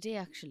to me today,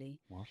 actually?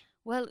 What?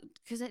 Well,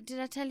 because did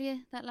I tell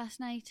you that last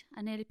night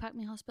I nearly packed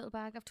my hospital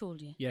bag? I've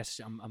told you. Yes,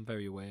 I'm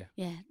very aware.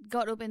 Yeah,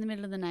 got up in the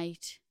middle of the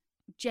night.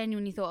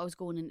 Genuinely thought I was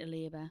going into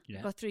labour.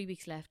 Yeah. Got 3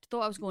 weeks left.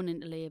 Thought I was going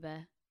into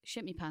labour.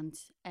 Shit me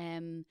pants.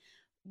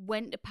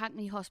 Went to pack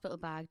my hospital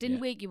bag. Didn't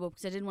Yeah. wake you up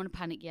because I didn't want to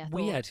panic you. I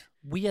thought,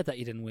 Weird that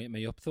you didn't wake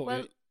me up. Thought Well,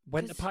 you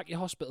went to 'cause- pack your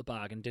hospital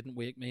bag and didn't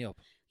wake me up.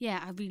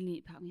 Yeah, I really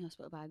need to pack my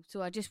hospital bag.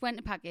 So I just went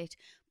to pack it.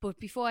 But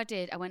before I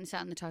did, I went and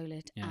sat in the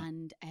toilet Yeah.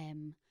 and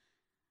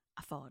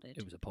I farted.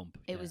 It was a pump.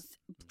 It yeah. was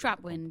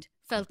trap wind.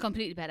 Felt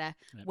completely better.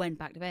 Yeah. Went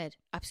back to bed.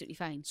 Absolutely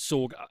fine.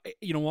 So,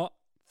 you know what?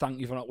 Thank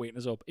you for not waking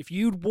us up. If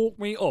you'd woke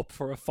me up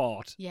for a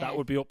fart, Yeah. that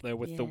would be up there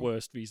with the Yeah.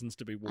 worst reasons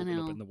to be woken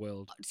up know. in the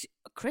world.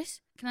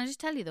 Chris, can I just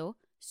tell you though?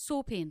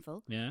 So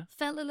painful. Yeah.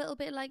 Felt a little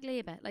bit like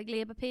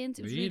labour pains.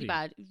 It was really Really?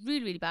 bad.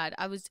 Really, really bad.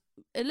 I was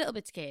a little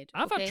bit scared.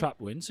 I've okay? had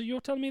trap wind, so you're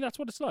telling me that's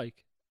what it's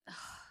like?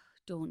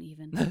 Don't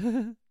even.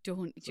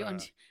 Don't. Do you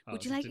want,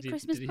 would you like a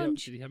Christmas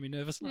punch? Did he have me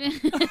nervous?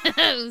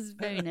 I was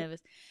very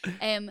nervous.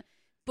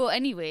 But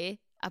anyway,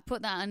 I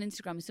put that on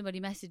Instagram and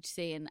somebody messaged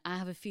saying, I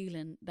have a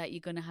feeling that you're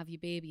going to have your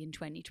baby in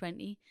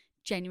 2020.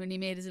 Genuinely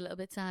made us a little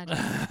bit sad.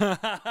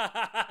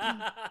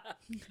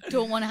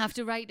 Don't want to have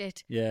to write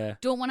it. Yeah.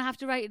 Don't want to have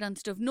to write it on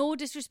stuff. No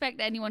disrespect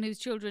to anyone whose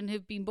children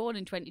have been born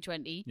in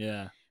 2020.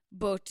 Yeah.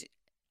 But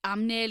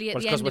I'm nearly at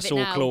Well, the it's 'cause end we're of it so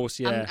now. close,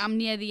 yeah. I'm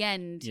near the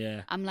end.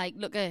 Yeah. I'm like,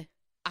 look, I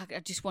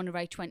just want to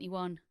write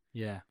 21.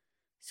 Yeah.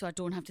 So I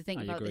don't have to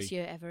think I about agree. this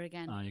year ever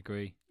again. I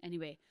agree.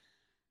 Anyway,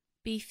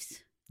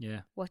 beefs.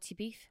 Yeah. What's your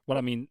beef? Well,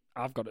 I mean,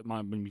 I've got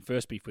my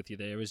first beef with you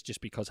there is just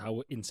because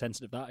how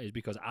insensitive that is,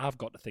 because I've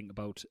got to think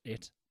about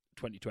it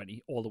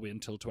 2020 all the way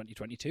until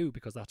 2022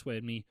 because that's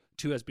where me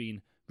tour has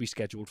been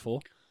rescheduled for.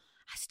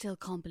 I still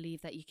can't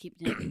believe that you keep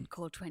it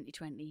called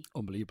 2020.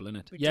 Unbelievable,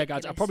 isn't it? Yeah,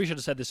 guys, I Ridiculous. probably should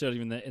have said this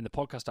earlier in the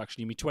podcast.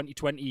 Actually, my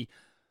 2020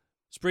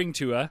 spring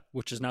tour,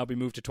 which has now been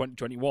moved to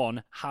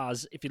 2021,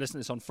 has, if you listen to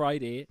this on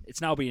Friday,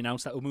 it's now been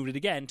announced that we'll move it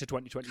again to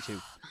 2022.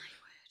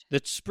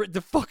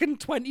 The fucking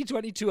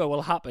 2020 tour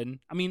will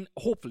happen. I mean,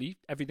 hopefully,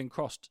 everything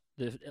crossed.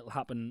 It'll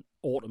happen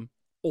autumn.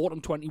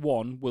 Autumn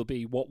 21 will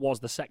be what was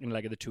the second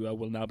leg of the tour,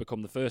 will now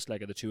become the first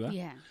leg of the tour.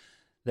 Yeah.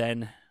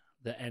 Then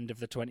the end of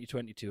the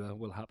 2020 tour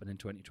will happen in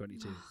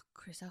 2022. Oh,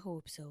 Chris, I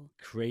hope so.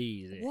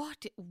 Crazy.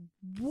 What?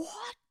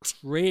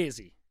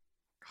 Crazy.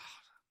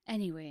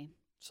 Anyway,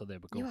 So there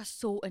we go. you are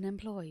so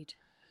unemployed.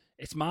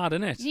 It's mad,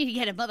 isn't it? You need to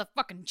get a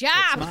motherfucking job.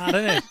 It's mad,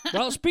 isn't it?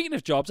 Well, speaking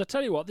of jobs, I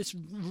tell you what, this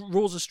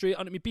rolls us straight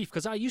onto my beef,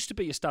 because I used to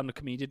be a stand-up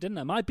comedian, didn't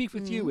I? My beef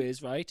with you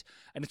is, right,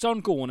 and it's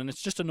ongoing, and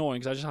it's just annoying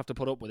because I just have to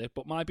put up with it,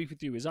 but my beef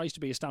with you is I used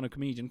to be a stand-up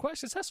comedian, quite a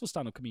successful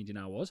stand-up comedian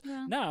I was.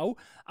 Yeah. Now,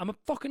 I'm a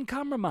fucking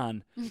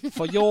cameraman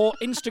for your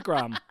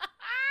Instagram,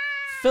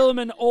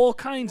 filming all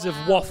kinds of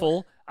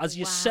waffle as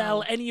you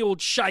sell any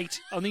old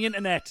shite on the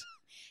internet.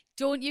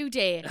 Don't you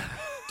dare.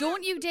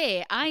 Don't you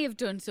dare. I have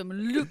done some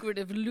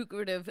lucrative,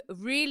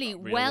 really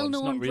Not real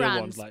well-known ones, not real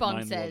brand ones like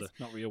mine, sponsors.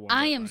 not real ones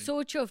I like am mine.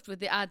 so chuffed with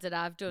the ads that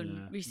I've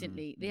done Yeah,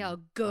 recently. They are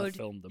good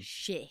filmed them.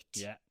 shit.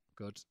 Yeah,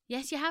 good.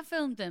 Yes, you have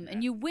filmed them,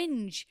 and you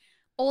whinge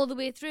all the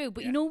way through.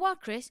 But you Yeah. know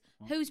what, Chris?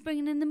 Who's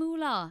bringing in the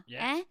moolah?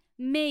 Yeah. Eh?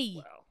 Me.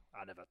 Well,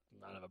 I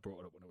never brought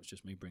it up when it was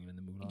just me bringing in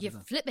the moolah. You did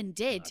I? flipping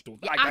did. I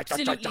don't- You I-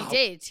 absolutely how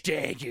did.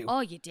 dare you? Oh,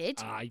 you did.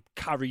 I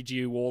carried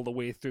you all the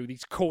way through.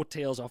 These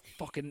coattails are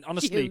fucking,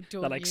 honestly,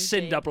 don't they're like you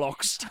cinder dare.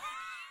 blocks.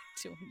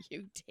 Don't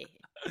you dare.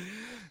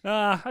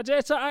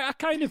 I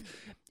kind of,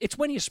 it's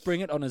when you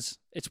spring it on us.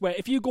 It's where,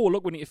 if you go,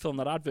 look, we need to film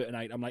that advert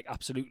tonight, I'm like,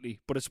 absolutely.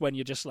 But it's when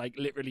you just like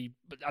literally,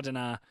 I don't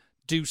know,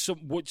 do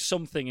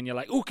something and you're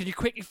like, oh, can you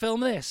quickly film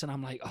this? And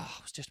I'm like, oh,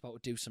 I was just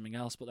about to do something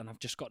else, but then I've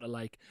just got to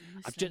like,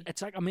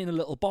 it's like I'm in a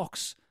little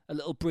box, a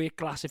little break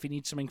glass if you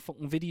need something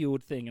fucking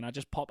videoed thing, and I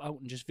just pop out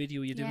and just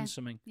video you doing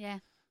something. Yeah.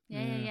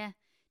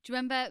 Do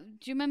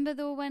you remember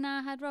though when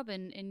I had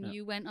Robin and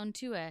you went on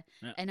tour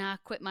and I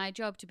quit my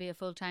job to be a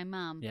full-time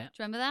mum? Yeah. Do you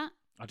remember that?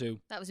 I do.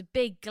 That was a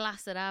big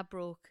glass that I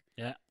broke.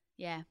 Yeah.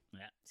 Yeah.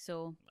 Yeah.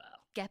 So Well.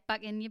 get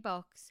back in your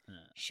box, Yeah.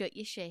 shut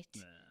your shit.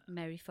 Yeah.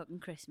 Merry fucking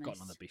Christmas. Got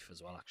another beef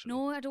as well, actually.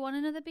 No, I don't want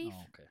another beef.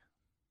 Oh, okay.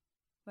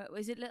 What,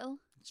 was it little?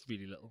 It's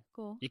really little.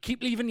 Go. You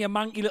keep leaving your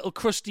manky little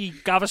crusty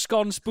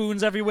Gaviscon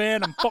spoons everywhere,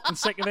 and I'm fucking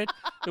sick of it.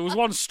 There was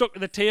one stuck to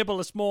the table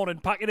this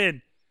morning. Pack it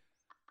in.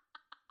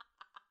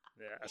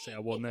 Yeah, I say I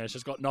won there.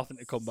 She's got nothing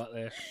to come back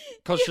there.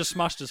 Because she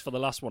smashed us for the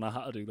last one, I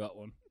had to do that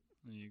one.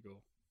 There you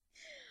go.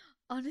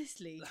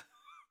 Honestly,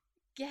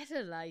 get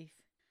a life.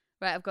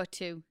 Right, I've got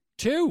 2.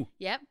 2.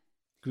 Yep.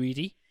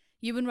 Greedy.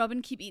 You and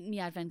Robin keep eating the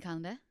advent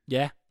calendar.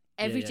 Yeah.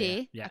 every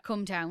day. Yeah. I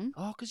come down.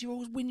 Oh, because you're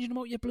always whinging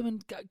about your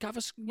blooming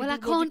Gavas. Well, I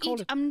can't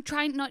eat. I'm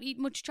trying not to eat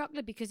much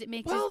chocolate because it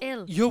makes us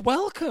ill. You're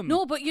welcome.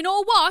 No, but you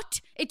know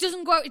what? It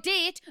doesn't go out of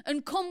date.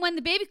 And come when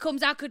the baby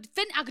comes, I could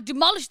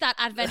demolish that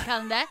advent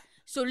calendar.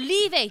 So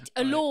leave it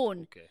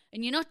alone. Okay.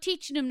 And you're not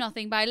teaching him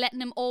nothing by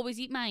letting him always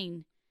eat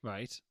mine.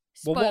 Right.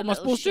 Spoiled Well, what am I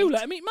little supposed to do? shit.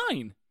 Let him eat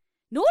mine?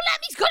 No,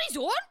 he's got his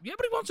own. Yeah,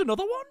 but he wants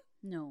another one.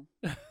 No.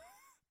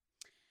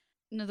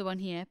 Another one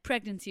here,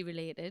 pregnancy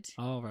related.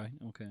 Oh, right.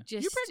 Okay.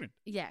 Just, You're pregnant?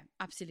 Yeah,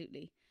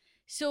 absolutely.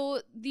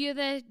 So the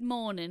other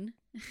morning,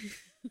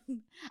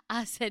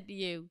 I said to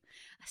you,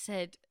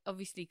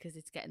 obviously because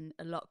it's getting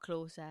a lot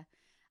closer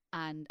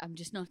and I'm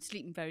just not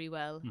sleeping very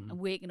well. I'm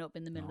waking up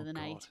in the middle of the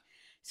night.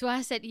 So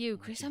I said to you,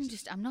 Chris,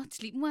 I'm not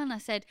sleeping well. And I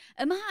said,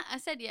 am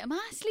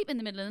I asleep in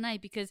the middle of the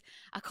night? Because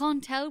I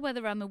can't tell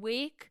whether I'm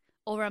awake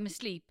or I'm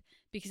asleep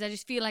because I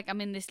just feel like I'm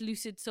in this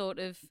lucid sort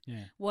of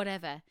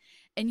whatever.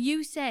 And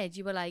you said,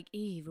 you were like,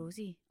 hey,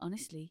 Rosie,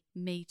 honestly,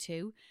 me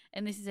too.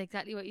 And this is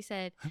exactly what you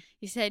said.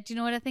 You said, do you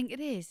know what I think it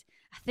is?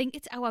 I think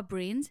it's our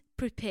brains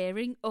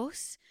preparing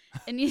us.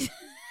 And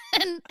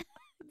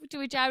to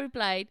which I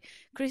replied,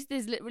 Chris,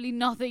 there's literally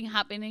nothing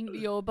happening to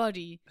your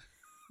body.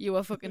 You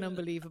are fucking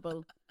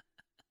unbelievable.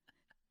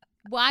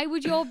 Why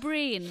would your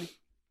brain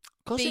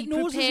Because be it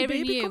knows there's a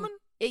preparing baby you? coming.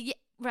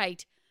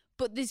 Right.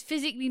 But there's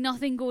physically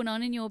nothing going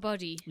on in your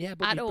body. Yeah,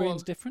 but at my all.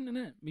 brain's different,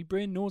 innit? My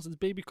brain knows there's a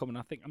baby coming.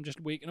 I think I'm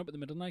just waking up in the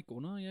middle of the night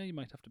going, oh, yeah, you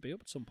might have to be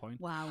up at some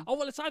point. Wow. Oh,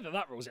 well, it's either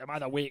that, Rosie. I'm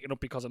either waking up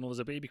because I know there's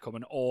a baby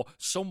coming or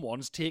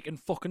someone's taking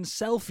fucking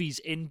selfies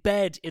in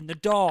bed in the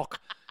dark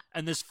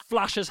and there's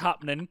flashes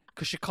happening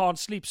because she can't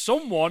sleep.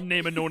 Someone,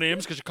 naming no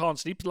names because she can't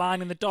sleep,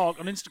 lying in the dark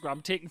on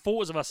Instagram taking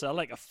photos of herself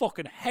like a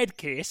fucking head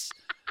case.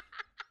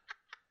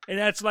 And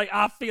it's like,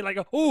 I feel like,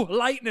 oh,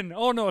 lightning.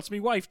 Oh, no, it's my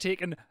wife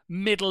taking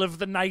middle of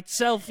the night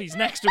selfies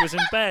next to us in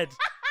bed.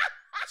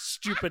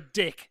 Stupid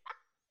dick.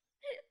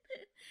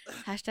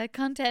 Hashtag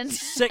content.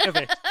 Sick of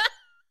it.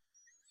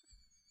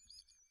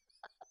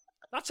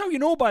 That's how you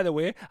know, by the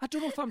way. I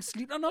don't know if I'm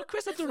sleeping or not,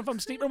 Chris. I don't know if I'm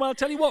sleeping. Well, I'll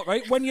tell you what,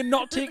 right? When you're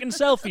not taking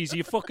selfies,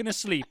 you're fucking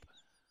asleep.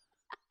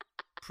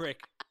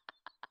 Prick.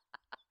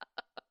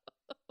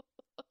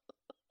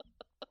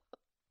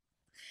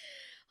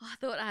 Oh, I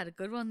thought I had a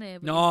good one there.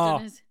 But No. you've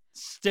done it.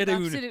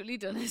 Steadoon. Absolutely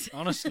done it.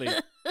 Honestly.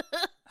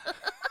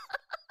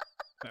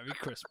 Merry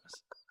Christmas.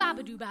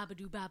 Babadoo,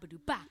 babadoo, babadoo,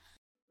 ba.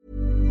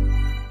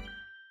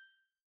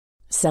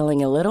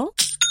 Selling a little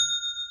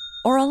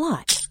or a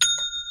lot?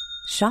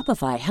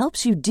 Shopify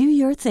helps you do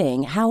your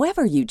thing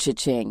however you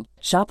cha-ching.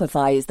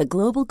 Shopify is the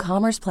global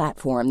commerce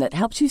platform that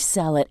helps you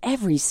sell at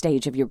every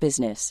stage of your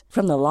business.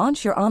 From the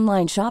launch your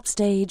online shop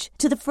stage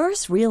to the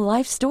first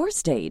real-life store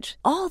stage,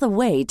 all the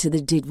way to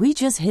the did we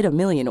just hit a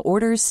million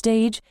orders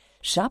stage.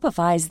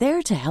 Shopify is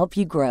there to help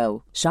you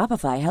grow.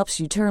 Shopify helps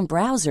you turn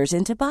browsers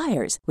into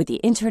buyers with the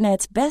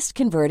internet's best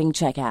converting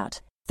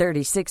checkout.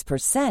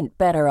 36%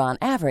 better on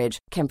average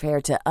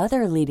compared to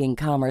other leading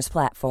commerce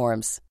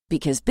platforms.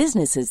 Because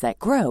businesses that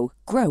grow,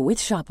 grow with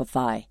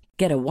Shopify.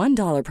 Get a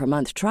 $1 per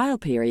month trial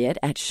period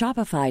at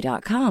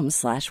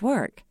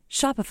shopify.com/work.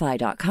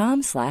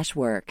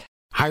 Shopify.com/work.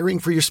 Hiring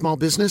for your small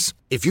business?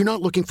 If you're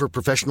not looking for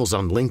professionals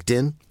on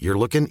LinkedIn, you're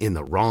looking in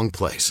the wrong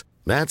place.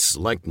 That's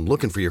like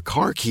looking for your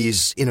car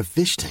keys in a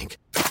fish tank.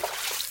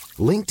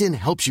 LinkedIn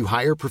helps you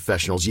hire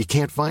professionals you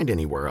can't find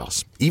anywhere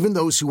else, even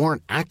those who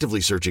aren't actively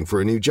searching for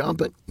a new job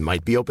but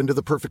might be open to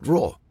the perfect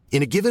role.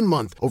 In a given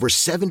month, over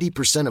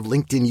 70% of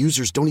LinkedIn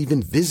users don't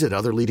even visit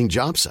other leading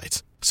job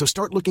sites. So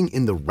start looking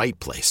in the right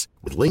place.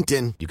 With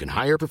LinkedIn, you can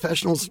hire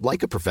professionals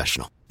like a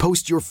professional.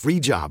 Post your free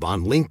job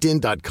on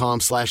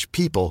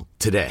linkedin.com/people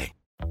today.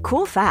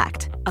 Cool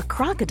fact, a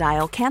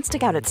crocodile can't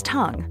stick out its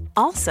tongue.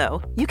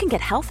 Also, you can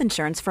get health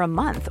insurance for a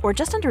month or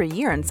just under a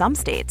year in some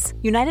states.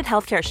 United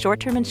Healthcare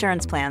short-term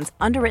insurance plans,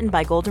 underwritten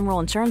by Golden Rule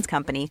Insurance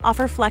Company,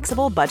 offer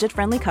flexible,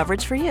 budget-friendly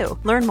coverage for you.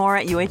 Learn more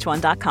at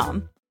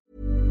uh1.com.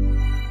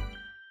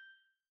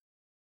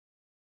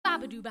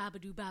 Babadoo,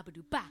 babadoo,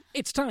 babadoo, ba.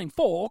 It's time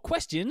for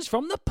questions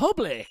from the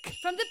public.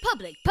 From the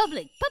public.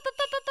 Public.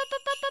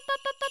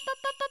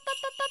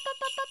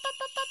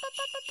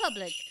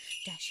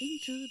 Dashing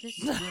through the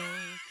snow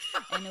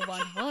in a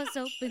one-horse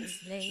open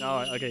sleigh. No,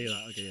 I'll give you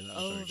that.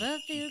 Over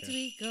fields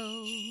we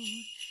go,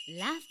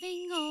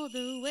 laughing all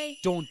the way.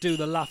 Don't do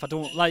the laugh. I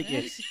don't like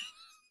it.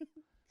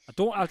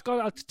 I'll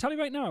tell you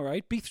right now,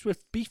 right? Beefs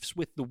with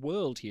the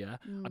world here.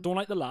 I don't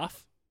like the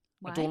laugh.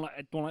 Why? I don't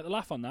like the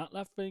laugh on that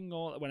laughing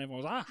or when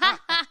everyone's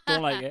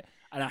don't like it,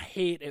 and I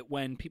hate it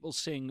when people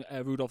sing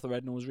Rudolph the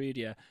Red-Nosed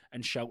Reindeer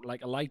and shout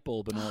like a light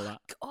bulb and all that.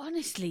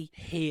 Honestly,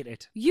 hate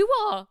it. You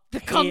are the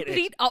Hate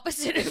complete it.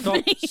 opposite of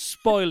Stop me.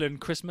 spoiling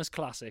Christmas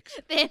classics.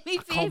 They're my I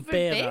can't favourite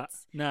bear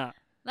bits. that. Nah.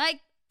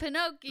 Like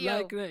Pinocchio.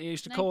 Like you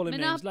used to Like call him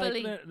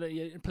Monopoly. names, like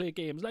you play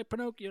games like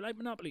Pinocchio, like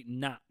Monopoly.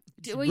 Nah,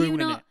 it's Were you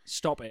ruining not- it.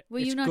 Stop it. Were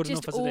It's you not good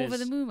just enough as it over is.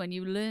 the moon when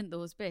you learnt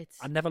those bits?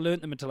 I never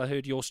learnt them until I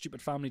heard your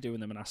stupid family doing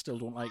them, and I still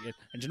don't like it.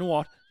 And do you know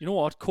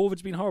what?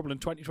 COVID's been horrible, and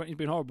 2020's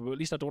been horrible, but at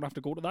least I don't have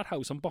to go to that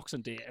house on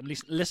Boxing Day and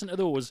listen to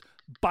those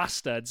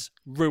bastards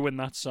ruin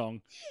that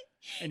song.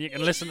 And you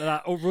can listen to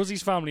that. Oh,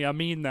 Rosie's Family, I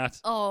mean that.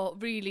 Oh,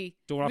 really?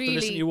 Don't have really? to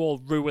listen to you all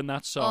ruin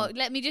that song. Oh,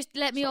 let me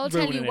all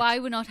tell you ruining why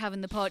we're not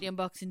having the party on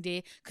Boxing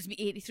Day, because my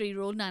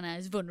 83-year-old Nana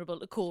is vulnerable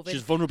to COVID.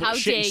 She's vulnerable How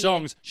to dare shitty you?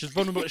 songs. She's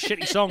vulnerable to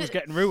shitty songs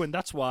getting ruined.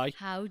 That's why.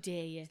 How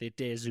dare you? They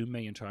dare Zoom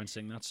me and try and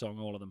sing that song,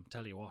 all of them.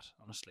 Tell you what,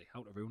 honestly,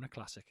 how to ruin a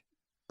classic.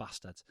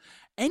 Bastards.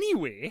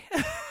 Anyway.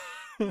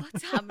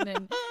 What's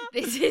happening?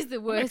 This is the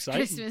worst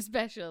exciting. Christmas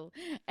special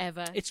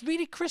ever. It's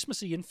really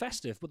Christmassy and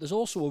festive, but there's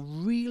also a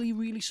really,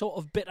 really sort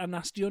of bitter,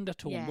 nasty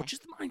undertone, Yeah. which is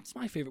it's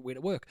my favourite way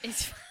to work.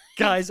 It's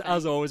Guys,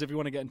 as always, if you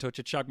want to get in touch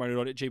at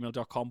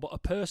shagmarried@gmail.com, but a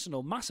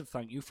personal, massive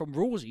thank you from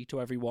Rosie to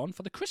everyone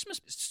for the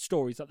Christmas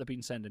stories that they've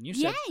been sending. You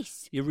said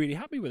Yes. you're really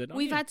happy with it, aren't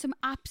We've you? had some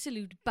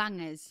absolute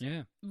bangers.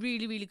 Yeah.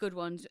 Really, really good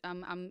ones.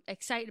 I'm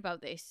excited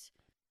about this.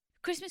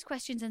 Christmas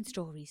questions and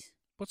stories.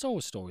 But it's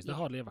always stories. They're Yeah.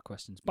 hardly ever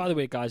questions. By the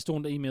way, guys,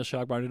 don't email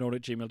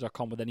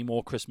shagmarried@gmail.com with any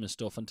more Christmas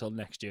stuff until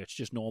next year. It's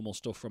just normal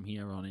stuff from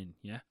here on in,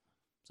 yeah?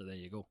 So there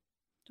you go.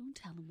 Don't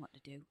tell them what to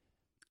do.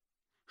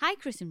 Hi,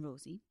 Chris and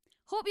Rosie.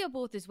 Hope you're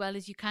both as well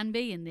as you can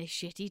be in this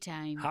shitty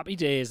time. Happy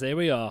days. There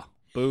we are.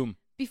 Boom.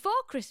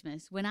 Before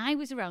Christmas, when I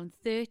was around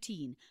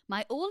 13,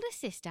 my older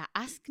sister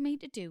asked me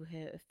to do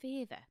her a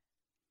favour.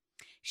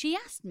 She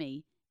asked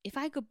me if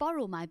I could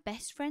borrow my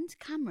best friend's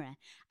camera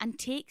and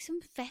take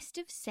some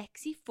festive,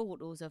 sexy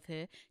photos of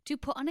her to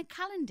put on a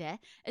calendar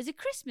as a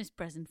Christmas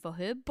present for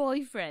her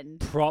boyfriend.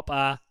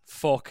 Proper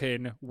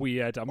fucking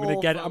weird. I'm gonna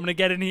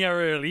get in here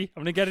early.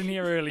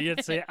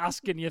 And say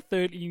asking your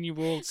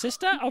 13-year-old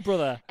sister or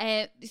brother.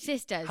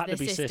 Sisters. Had They're to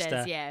be sisters,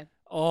 sister. yeah.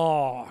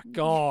 Oh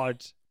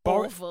God.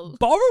 Awful.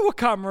 Borrow a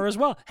camera as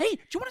well. Hey,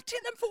 do you want to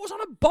take them photos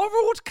on a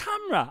borrowed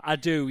camera? I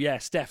do.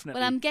 Yes,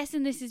 definitely. Well, I'm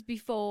guessing this is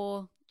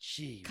before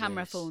Gee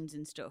camera whiz. phones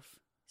and stuff.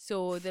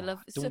 So they'll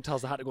have... Don't tell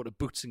us they had to go to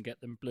Boots and get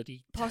them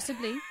bloody...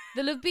 Possibly.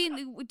 They'll have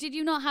been... Did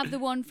you not have the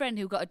one friend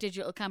who got a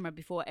digital camera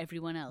before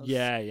everyone else?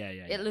 Yeah.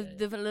 They'll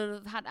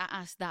have had to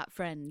ask that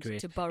friend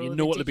Great. to borrow You the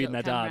know it'll be in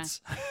digital their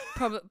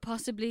camera. dad's.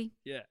 Possibly.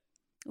 Yeah.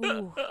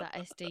 Ooh, that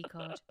SD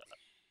card.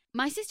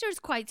 My sister is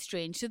quite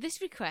strange, so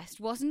this request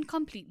wasn't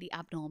completely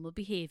abnormal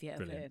behaviour of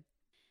her. Brilliant.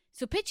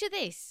 So picture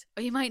this,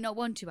 or you might not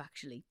want to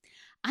actually.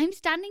 I'm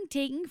standing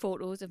taking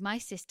photos of my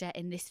sister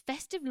in this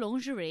festive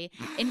lingerie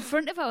in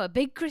front of our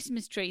big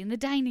Christmas tree in the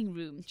dining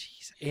room.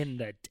 Jeez, in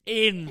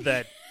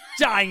the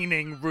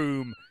dining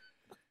room.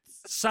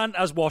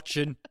 Santa's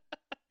watching.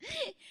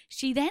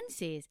 She then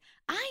says,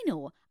 I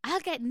know, I'll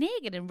get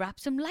naked and wrap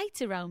some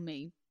lights around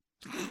me.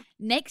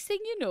 Next thing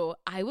you know,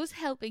 I was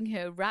helping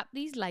her wrap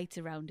these lights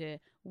around her.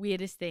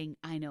 Weirdest thing,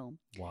 I know.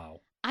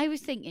 Wow. I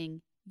was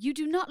thinking, you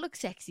do not look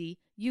sexy.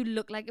 You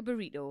look like a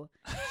burrito.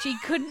 She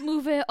couldn't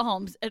move her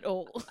arms at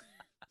all.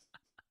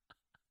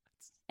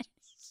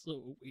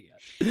 So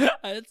weird.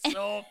 It's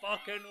so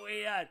fucking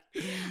weird.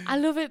 I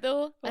love it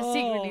though. I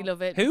secretly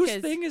love it. Whose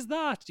because thing is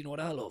that? Do you know what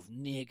I love?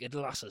 Naked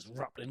lasses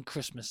wrapped in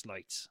Christmas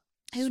lights.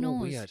 Who so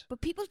knows? Weird.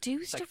 But people do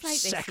It's stuff like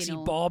like this, sexy you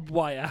know. barbed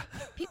wire.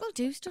 People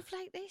do stuff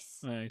like this.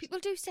 Right. People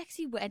do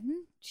sexy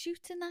wedding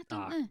shoots and that,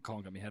 don't they?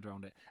 Can't get my head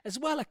around it. As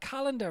well, a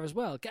calendar as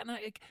well.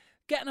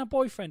 Getting a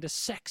boyfriend a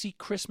sexy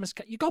Christmas.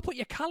 You got to put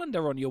your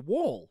calendar on your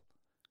wall.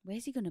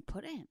 Where's he going to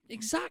put it?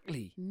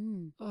 Exactly.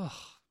 Mm. Oh,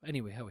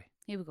 anyway, Howie.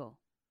 Here we go.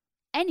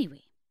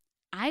 Anyway,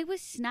 I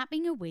was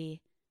snapping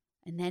away,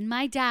 and then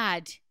my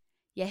dad,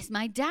 yes,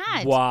 my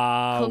dad,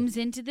 Wow. comes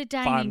into the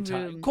dining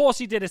room. Of course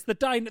he did. It's the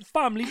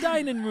family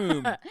dining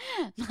room.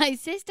 My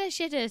sister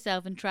shit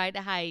herself and tried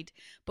to hide,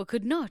 but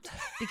could not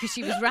because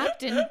she was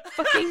wrapped in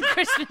fucking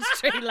Christmas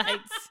tree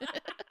lights.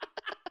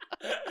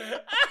 Trying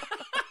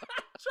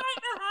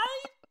to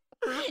hide.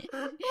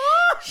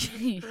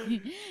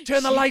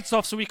 Turn the lights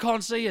off so we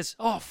can't see us.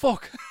 Oh,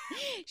 fuck.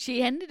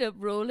 She ended up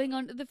rolling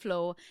onto the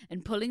floor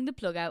and pulling the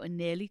plug out and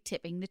nearly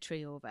tipping the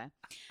tree over.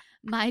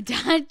 My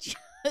dad just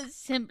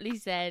simply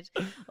said,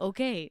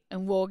 okay,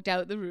 and walked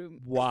out the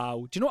room.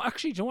 Wow. Do you know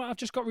what I've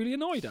just got really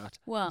annoyed at?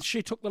 What?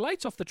 She took the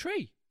lights off the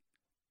tree.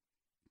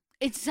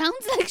 It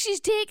sounds like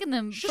she's taken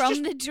them She's from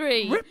just the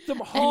tree. Ripped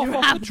them and half off the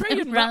wrapped tree them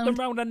and wrapped them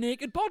round. around her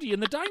naked body in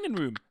the dining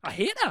room. I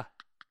hate her.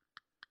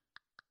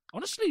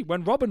 Honestly,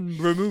 when Robin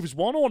removes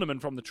one ornament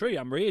from the tree,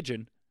 I'm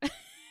raging.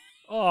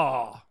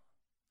 Oh,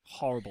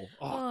 horrible.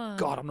 Oh,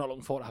 God, I'm not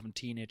looking forward to having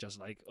teenagers.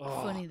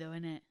 Funny though,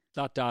 isn't it?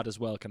 That dad as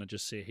well, can I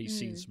just say, he's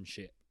seen some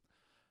shit.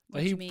 What But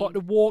do he you mean? thought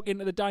to walk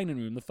into the dining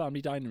room, the family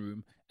dining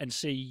room, and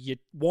see your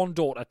one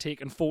daughter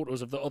taking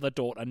photos of the other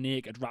daughter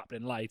naked, wrapped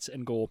in lights,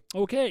 and go,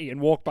 okay,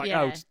 and walk back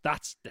Yeah. out.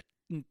 That's the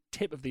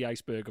tip of the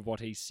iceberg of what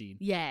he's seen.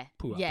 Yeah,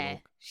 Poor yeah.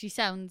 bloke. She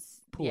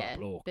sounds Poor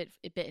bloke.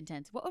 a bit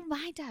intense. What would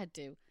my dad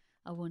do?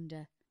 I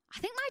wonder. I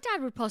think my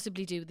dad would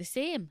possibly do the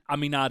same. I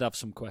mean, I'd have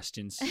some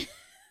questions.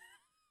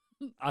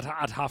 I'd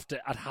have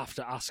to ask I'd have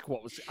to ask.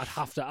 What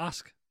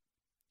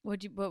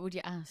would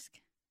you ask?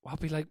 I'd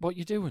be like, what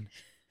you doing?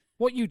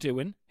 What you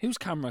doing? Whose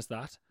camera's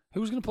that?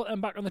 Who's going to put them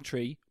back on the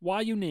tree? Why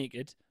are you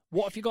naked?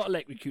 What if you got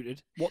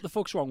electrocuted? What the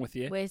fuck's wrong with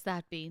you? Where's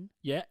that been?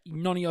 Yeah,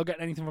 none of y'all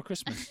getting anything for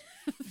Christmas.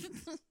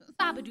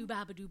 Babadoo,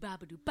 babadoo,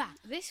 babadoo, ba.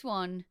 This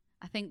one,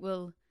 I think,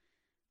 will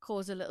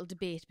cause a little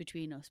debate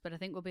between us, but I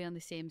think we'll be on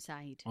the same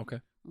side. Okay.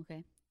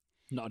 Okay.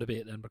 Not a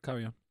debate then, but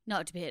carry on.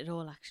 Not a debate at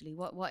all, actually.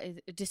 What is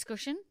a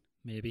discussion?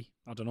 Maybe.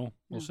 I don't know.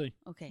 We'll No. see.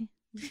 Okay.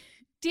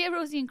 Dear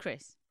Rosie and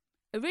Chris,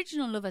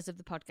 original lovers of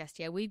the podcast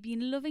here, we've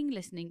been loving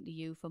listening to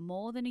you for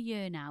more than a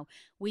year now.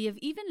 We have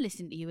even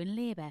listened to you in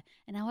labour,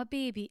 and our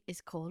baby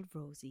is called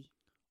Rosie,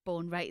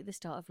 born right at the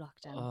start of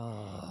lockdown.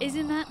 Oh.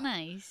 Isn't that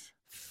nice?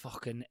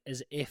 Fucking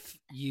as if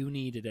you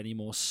needed any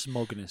more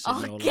smugness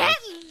Oh, in your get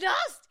life.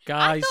 lost!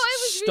 Guys, I thought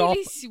it was stop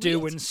really sweet.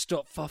 doing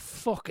stuff for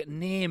fucking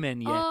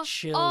naming your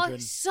children. Oh,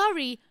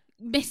 sorry,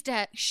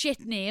 Mr.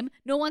 Shit Name.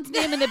 No one's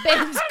naming the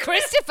baby's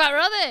Christopher,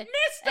 are they?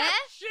 Mr.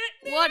 Shit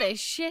Name. What a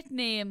shit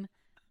name.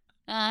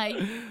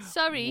 Aye,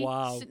 sorry.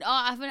 Wow.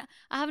 I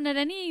haven't had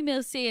any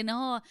emails saying,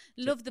 "Oh,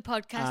 love the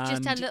podcast."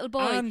 Just had a little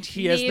boy. And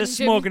here's the named him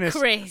smugness.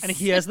 Chris. And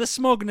here's the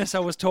smugness I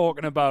was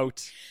talking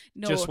about.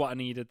 No, Just what I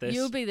needed this.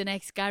 You'll be the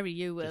next Gary.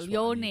 You will. Just what I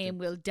Your needed. name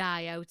will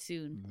die out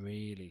soon.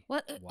 Really?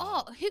 What?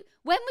 Wow. Oh,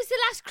 when was the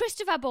last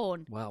Christopher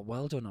born?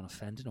 Well done on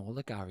offending all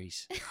the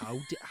Garys.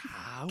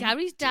 How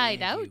Gary's died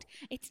dare out.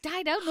 you. It's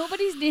died out.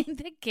 Nobody's named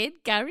the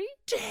kid Gary.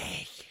 Dare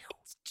you?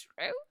 It's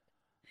true.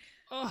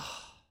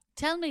 Oh.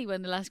 Tell me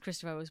when the last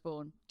Christopher was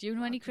born. Do you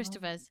know any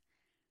Christophers?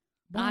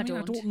 Well, I I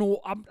don't. don't know.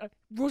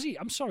 Rosie,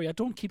 I'm sorry, I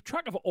don't keep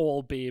track of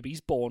all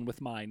babies born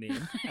with my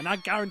name. And I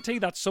guarantee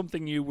that's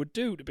something you would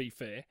do, to be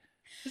fair.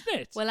 Isn't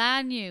it? Well,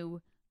 I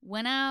knew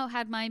when I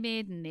had my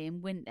maiden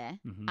name, Winter,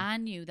 Mhm. I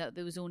knew that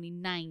there was only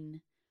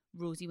 9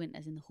 Rosie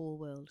Winters in the whole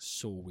world.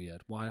 So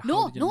weird. Why? how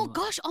No, did you know no, that?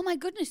 gosh, oh my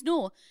goodness,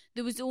 no.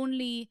 There was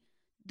only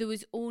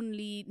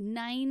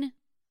 9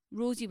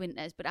 Rosie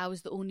Winters, but I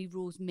was the only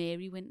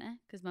Rosemary Winter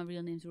because my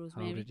real name's How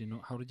Rosemary. did you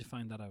know? How did you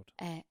find that out?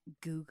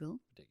 Google.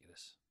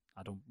 Ridiculous.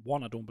 I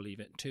don't believe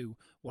it. And 2,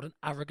 what an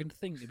arrogant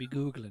thing to be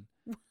googling.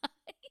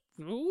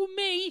 Oh,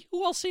 me.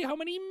 Oh, I'll see how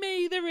many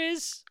me there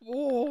is.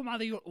 Oh,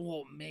 mother.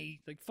 Oh, me.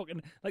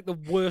 Like the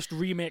worst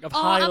remake of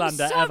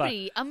Highlander ever.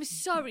 I'm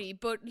sorry,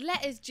 but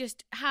let us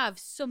just have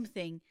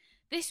something.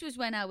 This was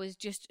when I was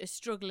just a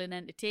struggling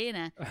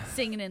entertainer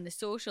singing in the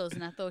socials,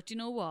 and I thought, you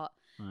know what?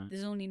 Right.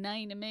 There's only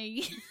 9 of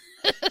me.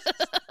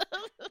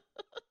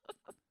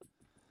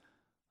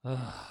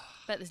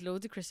 Bet there's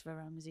loads of Christopher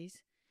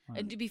Ramseys. Right.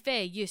 And to be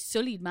fair, you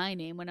sullied my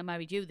name when I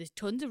married you. There's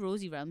tons of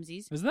Rosie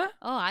Ramseys. Is there?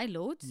 Oh, I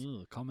loads.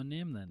 Ugh, common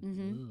name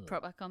then. Ugh.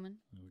 Proper common.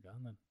 There we go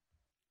then.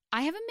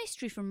 I have a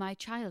mystery from my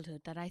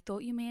childhood that I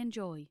thought you may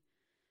enjoy,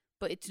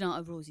 but it's not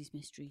a Rosie's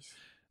Mysteries.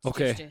 It's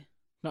Okay. just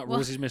Not What?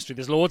 Rosie's Mystery.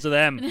 There's loads of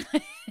them.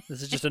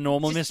 This is just a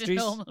normal Just a mysteries.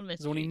 normal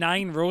There's only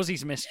mystery. 9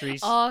 Rosie's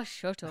Mysteries. Oh,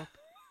 shut up.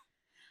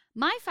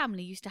 My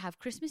family used to have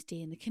Christmas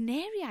Day in the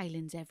Canary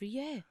Islands every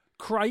year.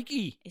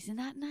 Crikey. Isn't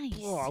that nice?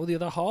 Oh, how the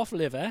other half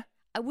live, eh?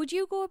 Would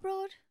you go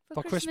abroad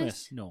for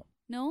Christmas? No.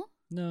 No?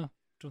 No.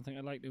 Don't think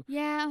I'd like to.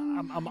 Yeah.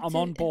 I'm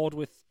on board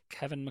with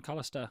Kevin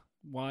McAllister.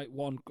 Why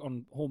on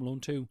Home Alone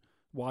 2?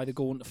 Why they're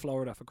going to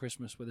Florida for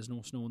Christmas where there's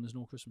no snow and there's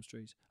no Christmas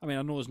trees. I mean,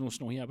 I know there's no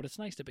snow here, but it's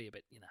nice to be a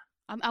bit,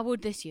 I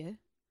would this year.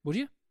 Would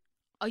you?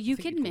 Are you I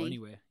think kidding you'd go me?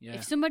 anyway, yeah.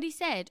 If somebody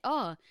said,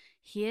 "Oh,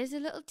 here's a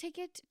little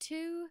ticket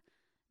to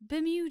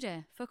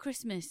Bermuda for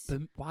Christmas,"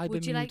 Why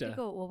would you like to Bermuda?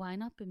 go? Well, why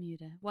not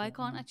Bermuda? Why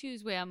can't I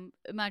choose where I'm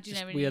imaginarily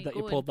Just weird that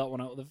you going? pulled that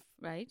one out of the...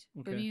 Right,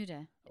 Okay.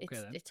 Bermuda. Okay,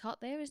 then. It's hot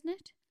there, isn't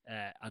it?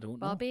 I don't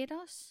know.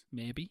 Barbados.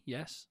 Maybe,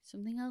 yes.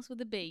 Something else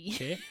with a B.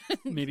 Okay.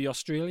 Maybe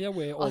Australia,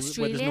 where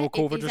Australia, there's no it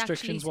COVID is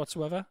restrictions actually-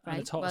 whatsoever, Right. and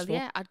it's hot well, as fuck.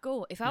 yeah, I'd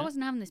go. If I Yeah.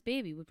 wasn't having this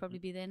baby, we'd probably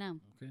be there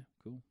now. Okay,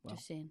 cool. Well,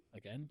 Just saying.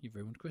 again, you've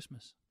ruined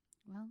Christmas.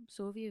 Well,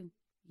 so have you.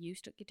 You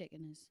stuck your dick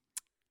in us.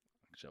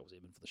 Actually, I was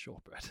aiming for the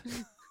shortbread.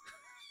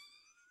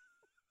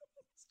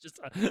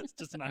 It's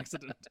just an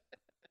accident.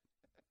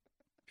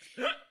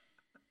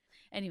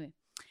 Anyway,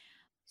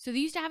 so they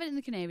used to have it in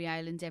the Canary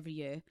Islands every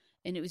year,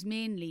 and it was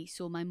mainly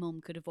so my mum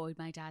could avoid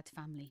my dad's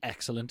family.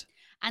 Excellent.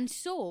 And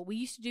so we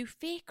used to do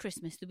fake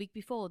Christmas the week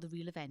before the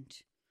real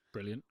event.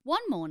 Brilliant.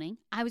 One morning,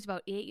 I was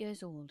about 8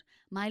 years old.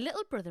 My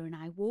little brother and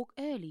I woke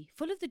early,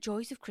 full of the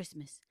joys of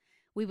Christmas.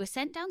 We were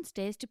sent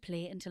downstairs to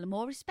play until a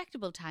more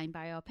respectable time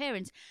by our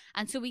parents,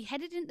 and so we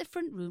headed into the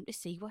front room to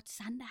see what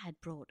Santa had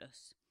brought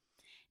us.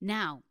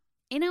 Now,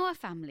 in our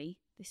family,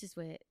 this is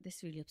where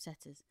this really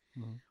upsets us.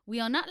 We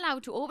are not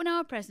allowed to open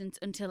our presents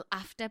until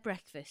after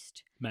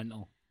breakfast,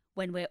 Mental.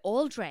 when we're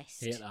all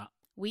dressed. Hate that.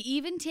 We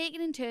even take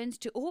it in turns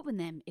to open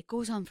them. It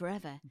goes on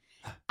forever.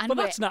 And But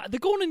we're- that's not...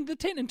 The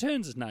taking in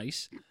turns is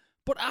nice,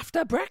 but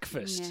after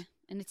breakfast... Yeah.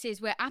 And it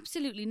says we're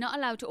absolutely not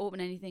allowed to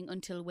open anything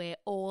until we're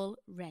all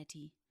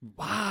ready.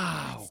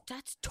 Wow.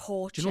 That's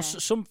torture. Do you know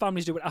some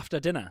families do it after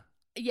dinner?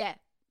 Yeah,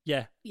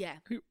 Yeah. yeah.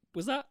 Who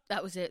was that?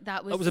 That was it.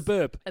 That was a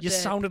burp. a You burp.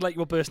 sounded like you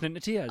were bursting into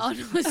tears. Oh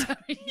no, sorry.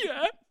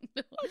 Yeah.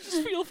 I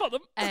just feel for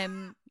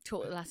them.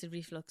 Total acid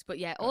reflux. But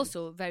yeah,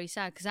 also very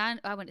sad because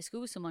I went to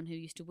school with someone who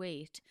used to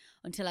wait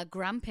until our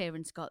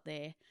grandparents got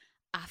there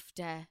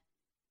after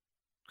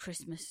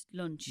Christmas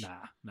lunch.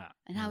 Nah.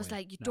 And no I was way.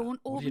 like, you Nah. don't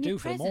What open do you do your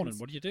for the presents morning?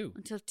 What do you do?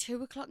 until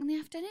 2:00 in the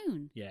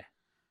afternoon. Yeah.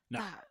 Nah.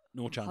 That-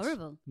 No chance.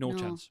 horrible. No No,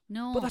 chance.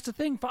 no. But that's the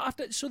thing. For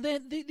after, so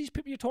these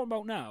people you're talking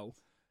about now,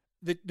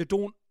 they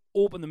don't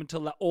open them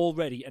until they're all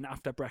ready and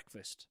after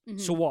breakfast. Mhm.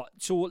 So what?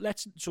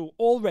 So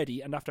all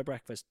ready and after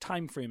breakfast.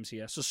 Time frames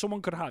here. So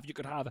you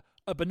could have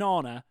a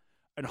banana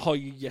and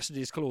hide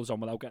yesterday's clothes on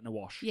without getting a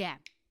wash. Yeah.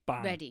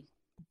 Bang. Ready.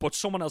 But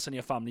someone else in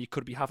your family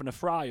could be having a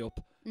fry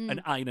up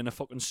and ironing a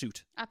fucking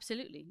suit.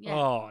 Absolutely. Yeah.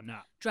 Oh,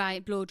 nah.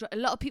 Blow dry. A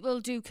lot of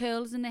people do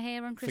curls in their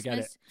hair on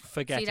Christmas.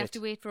 Forget so you'd it. have to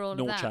wait for all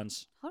No of that.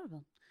 chance.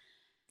 Horrible.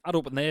 I'd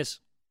open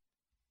theirs.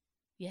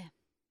 Yeah.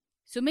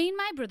 So me and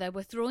my brother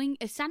were throwing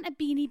a Santa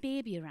beanie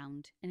baby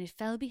around and it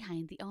fell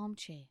behind the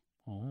armchair.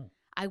 Oh.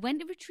 I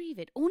went to retrieve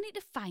it only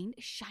to find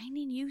a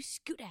shiny new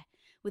scooter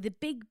with a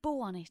big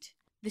bow on it.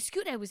 The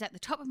scooter was at the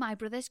top of my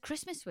brother's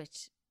Christmas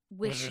wish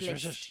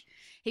list.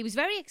 He was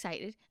very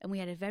excited and we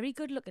had a very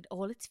good look at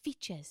all its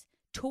features,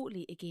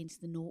 totally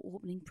against the no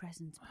opening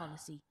presents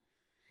policy.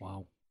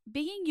 Wow.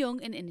 Being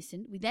young and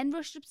innocent, we then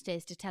rushed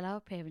upstairs to tell our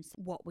parents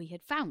what we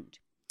had found.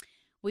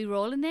 We were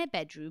all in their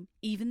bedroom,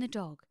 even the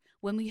dog,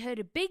 when we heard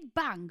a big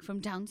bang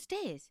from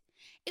downstairs.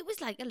 It was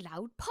like a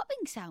loud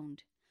popping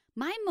sound.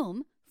 My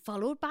mum,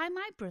 followed by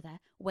my brother,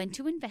 went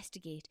to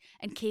investigate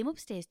and came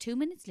upstairs 2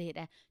 minutes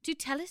later to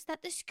tell us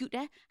that the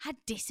scooter had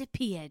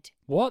disappeared.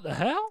 What the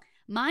hell?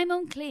 My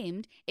mum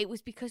claimed it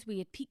was because we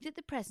had peeked at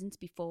the presents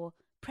before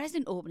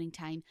present opening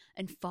time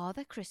and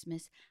Father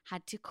Christmas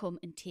had to come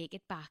and take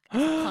it back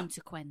as a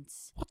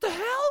consequence. What the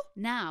hell?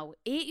 Now,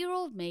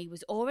 8-year-old me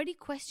was already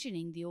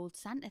questioning the old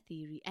Santa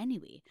theory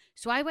anyway,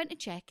 so I went to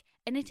check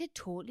and it had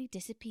totally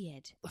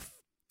disappeared.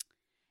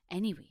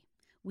 Anyway,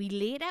 we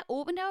later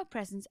opened our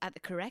presents at the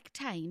correct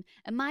time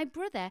and my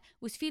brother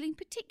was feeling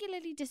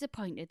particularly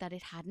disappointed that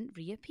it hadn't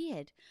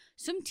reappeared.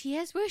 Some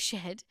tears were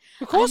shed.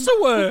 Of course there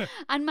were.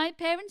 And my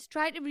parents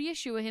tried to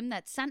reassure him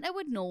that Santa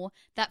would know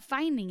that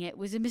finding it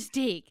was a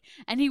mistake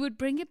and he would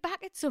bring it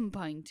back at some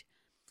point.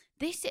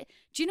 Do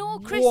you know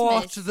Christmas?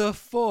 What the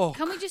fuck?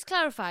 Can we just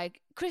clarify?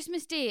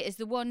 Christmas Day is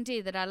the one day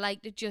that I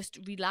like to just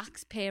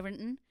relax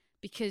parenting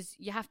because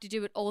you have to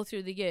do it all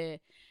through the year.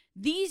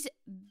 These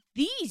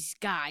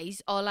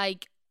guys are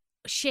like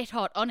shit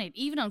hot on it,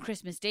 even on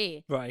Christmas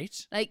Day. Right.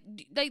 Like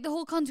the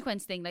whole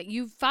consequence thing. Like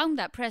you found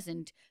that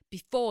present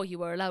before you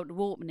were allowed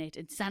to open it,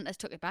 and Santa's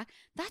took it back.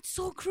 That's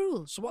so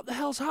cruel. So what the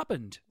hell's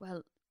happened?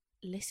 Well,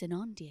 listen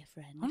on, dear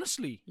friend.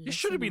 Honestly, Listen this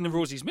should have been the on.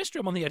 Rosie's Mystery.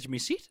 I'm on the edge of my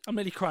seat. I'm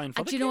nearly crying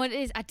for Do the you know kid. what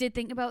it is? I did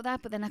think about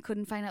that, but then I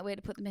couldn't find out where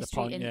to put the mystery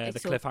point, in. yeah, the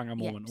So- cliffhanger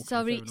moment. Okay,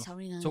 sorry, fair enough.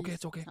 sorry, guys. It's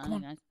okay. Sorry, Come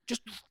on, guys.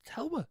 just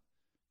tell her.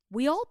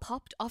 We all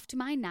popped off to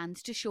my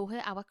nan's to show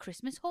her our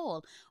Christmas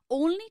haul,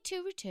 only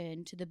to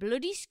return to the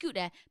bloody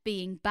scooter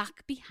being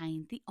back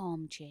behind the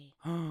armchair.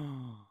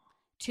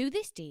 To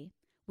this day,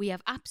 we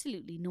have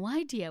absolutely no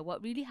idea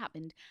what really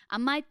happened,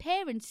 and my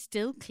parents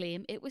still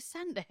claim it was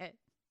Santa.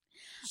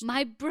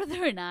 My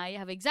brother and I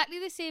have exactly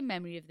the same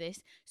memory of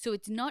this, so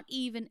it's not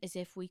even as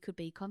if we could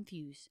be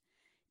confused.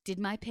 Did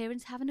my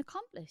parents have an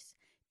accomplice?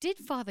 Did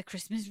Father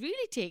Christmas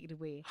really take it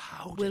away?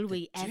 How Will did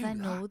we they do ever that?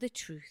 know the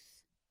truth?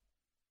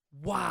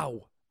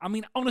 Wow. I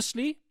mean,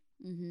 honestly,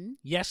 Mm-hmm.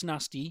 yes,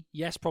 nasty.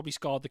 Yes, probably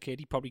scarred the kid.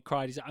 He probably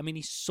cried. I mean,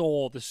 he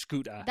saw the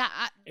scooter.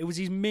 It was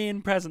his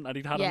main present that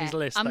he'd had on his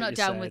list. I'm like not you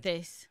down said. with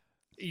this.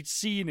 He'd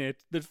seen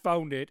it, they'd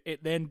found it,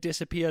 it then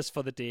disappears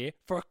for the day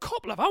for a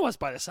couple of hours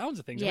by the sounds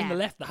of things. I mean, Yeah. they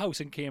left the house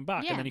and came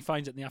back, Yeah. and then he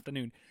finds it in the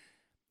afternoon.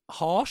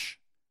 Harsh.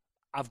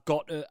 I've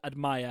got to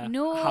admire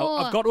No.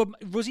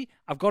 Rosie,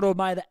 I've got to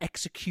admire the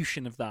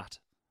execution of that.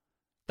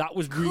 That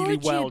was really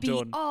Could you well be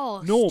done.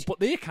 arsed? No, but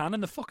they can,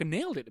 and they fucking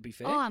nailed it, to be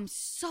fair. Oh, I'm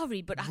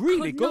sorry, but I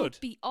Really could good. not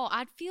be. Oh,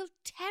 I'd feel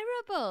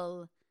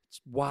terrible.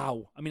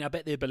 Wow. I mean, I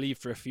bet they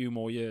believed for a few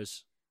more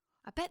years.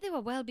 I bet they were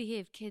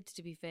well-behaved kids,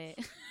 to be fair.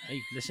 Hey,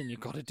 listen, you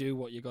got to do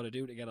what you got to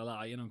do to get a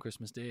lot in on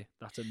Christmas Day.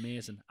 That's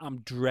amazing. I'm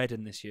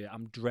dreading this year.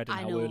 I'm dreading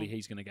I how know. early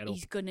he's going to get up.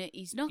 He's not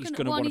He's gonna.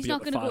 gonna One, wanna he's be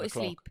not up at gonna go 5 to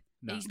sleep. o'clock.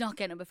 No. He's not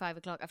getting up at 5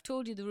 o'clock. I've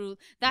told you the rule.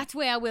 That's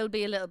where I will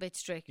be a little bit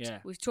strict. Yeah.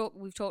 We've talked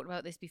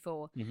about this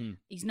before. Mhm.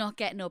 He's not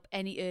getting up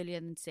any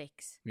earlier than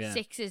 6. Yeah.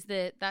 6 is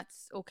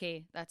that's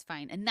okay. That's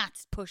fine, and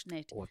that's pushing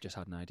it. Oh, I've just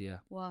had an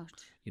idea. What?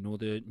 You know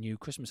the new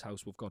Christmas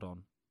house we've got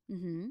on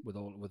Mm-hmm.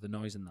 with the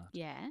noise in that?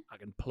 Yeah. I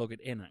can plug it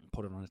in. I can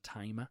put it on a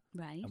timer.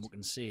 Right. And we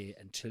can say,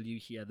 until you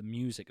hear the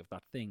music of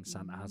that thing,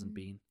 Santa hasn't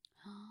been.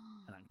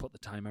 And I can put the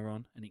timer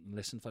on, and he can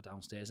listen for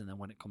downstairs, and then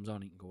when it comes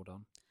on, he can go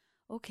down.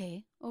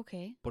 Okay.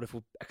 But if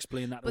we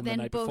explain that to But him the then,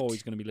 night before,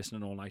 he's going to be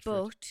listening all night for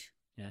it. But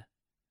Yeah.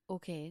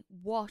 okay,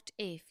 what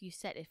if you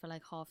set it for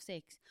like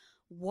 6:30?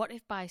 What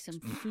if by some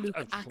fluke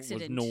With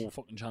accident? no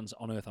fucking chance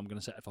on earth I'm going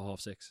to set it for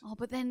 6:30. Oh,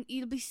 but then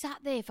you'll be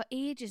sat there for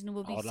ages, and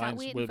we'll be Oh, sat Lions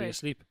waiting will for be it.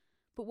 asleep.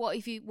 But what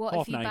if you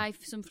 9:30. by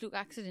some fluke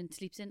accident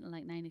sleeps in till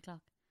like 9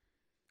 o'clock?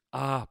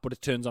 Ah, but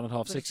it turns on at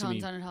 6:30. But it you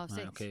mean? turns on at 6:30.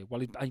 Right, okay.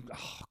 Well,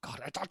 oh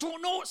God, I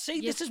don't know. See,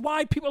 Yeah. this is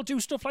why people do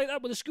stuff like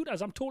that with the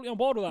scooters. I'm totally on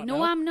board with that. No,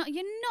 now. I'm not.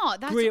 You're not.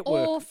 That's Great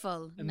work.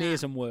 awful. Nah.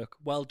 Amazing work.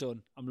 Well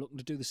done. I'm looking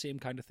to do the same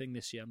kind of thing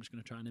this year. I'm just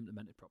going to try and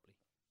implement it properly.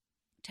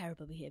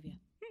 Terrible behaviour.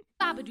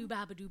 Babadoo,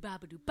 babadoo,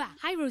 babadoo, ba.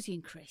 Hi, Rosie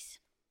and Chris.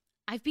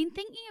 I've been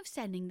thinking of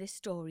sending this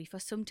story for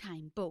some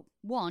time, but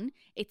 1,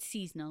 it's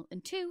seasonal,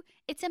 and 2,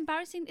 it's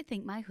embarrassing to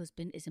think my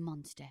husband is a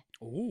monster.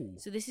 Oh.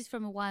 So this is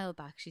from a while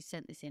back. She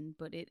sent this in,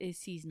 but it is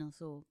seasonal,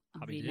 so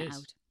I'm Happy reading it days.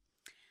 out.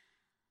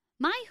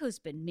 My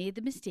husband made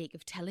the mistake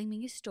of telling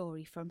me a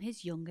story from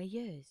his younger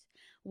years.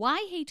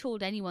 Why he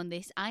told anyone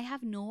this, I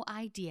have no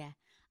idea.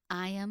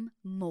 I am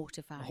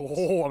mortified.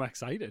 Oh, I'm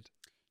excited.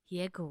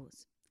 Here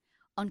goes.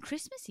 On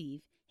Christmas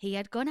Eve, he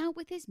had gone out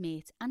with his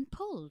mates and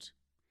pulled.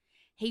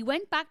 He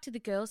went back to the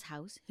girl's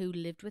house, who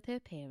lived with her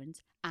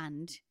parents,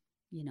 and,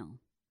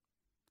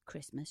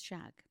 Christmas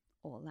shag,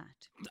 all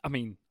that. I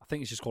mean, I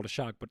think it's just called a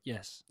shag, but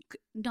yes.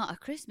 Not a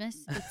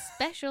Christmas, it's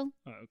special.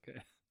 Oh,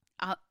 okay.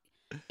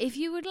 If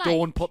you would like...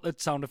 Don't put the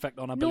sound effect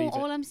on, I believe it.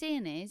 No, all I'm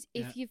saying is,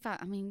 if Yeah.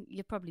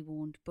 you probably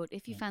won't, but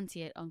if you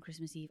fancy it on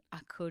Christmas Eve, I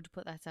could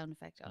put that sound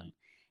effect on. Right.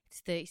 It's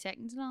 30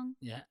 seconds long.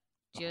 Yeah.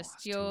 Just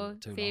that's your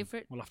too long.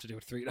 favourite. We'll have to do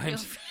it 3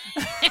 times.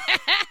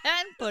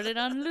 And put it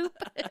on loop.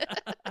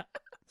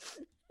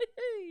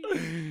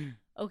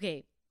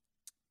 Okay.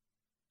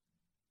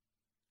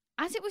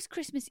 As it was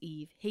Christmas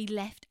Eve, he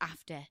left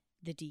after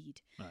the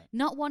deed, Right.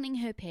 not wanting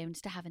her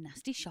parents to have a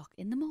nasty shock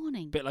in the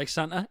morning. Bit like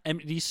Santa,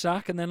 emptied his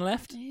sack and then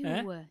left. Ew.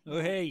 Eh? Oh,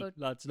 hey, But-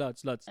 lads.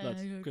 Christmas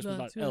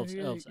lads. Elves.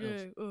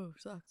 Oh,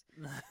 sucks.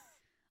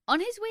 On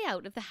his way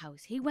out of the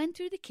house, he went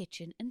through the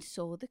kitchen and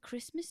saw the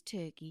Christmas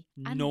turkey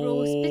and No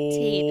roast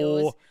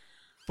potatoes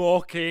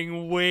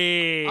fucking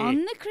way.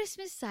 on the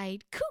Christmas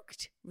side,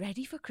 cooked,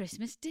 ready for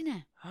Christmas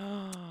dinner.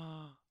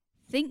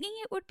 Thinking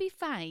it would be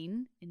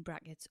fine, in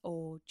brackets,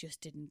 or just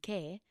didn't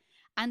care,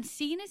 and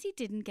seeing as he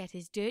didn't get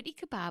his dirty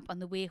kebab on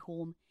the way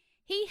home,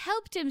 he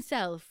helped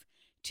himself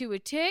to a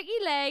turkey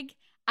leg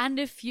and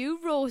a few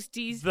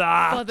roasties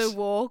That for the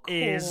walk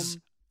is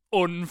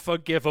home.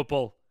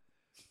 unforgivable.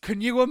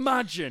 Can you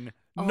imagine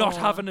not Oh.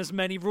 having as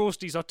many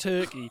roasties or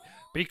turkey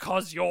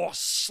because your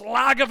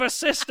slag of a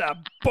sister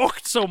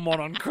booked someone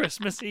on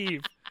Christmas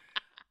Eve?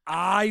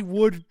 I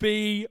would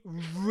be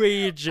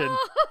raging.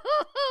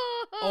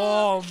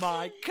 Oh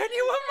my, can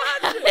you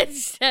imagine?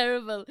 It's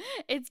terrible.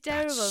 It's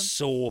terrible. That's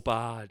so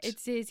bad. It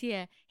says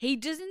here, he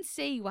doesn't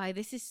see why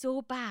this is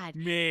so bad.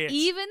 Mate.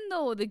 Even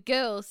though the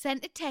girl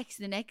sent a text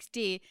the next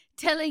day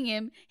telling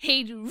him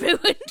he'd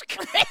ruined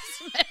Christmas.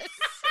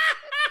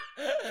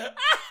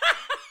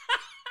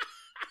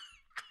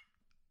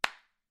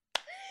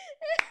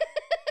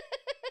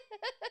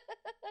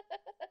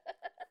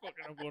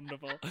 Fucking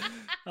wonderful.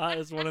 That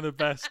is one of the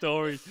best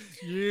stories.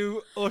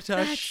 You utter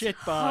That's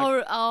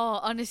shitbag. Oh,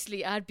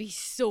 honestly, I'd be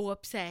so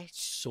upset.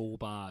 So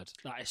bad.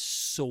 That is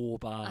so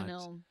bad. I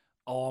know.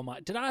 Oh my!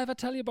 Did I ever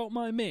tell you about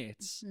my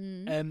mates?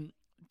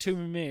 Two of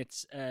my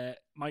mates,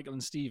 Michael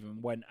and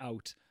Stephen, went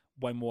out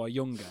when we were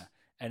younger,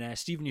 and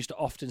Stephen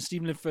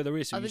lived further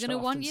away. So Are he they used going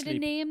to want often you sleep. to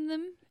name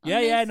them? on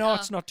Yeah, this? no, Oh.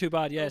 it's not too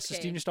bad. Yeah, so Okay.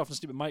 Stephen used to often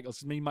sleep with Michael.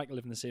 So me and Michael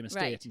live in the same estate,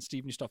 Right. and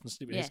Stephen used to often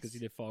sleep with his because he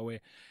Yes. lived far away.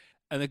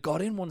 And they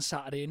got in one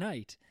Saturday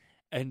night,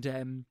 and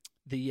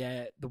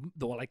they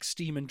were like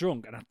steaming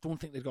drunk, and I don't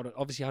think they'd got it.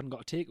 Obviously, hadn't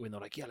got a takeaway. And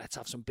they're like, "Yeah, let's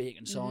have some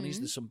bacon sarnies.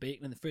 There's some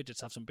bacon in the fridge.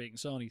 Let's have some bacon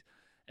sarnies."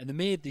 And they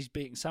made these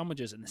bacon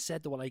sandwiches, and they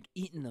said they were like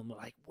eating them. We're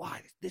like,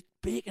 "Why? This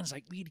bacon's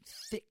like really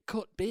thick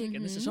cut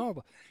bacon. This is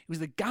horrible." It was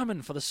the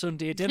gammon for the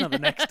Sunday dinner the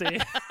next day.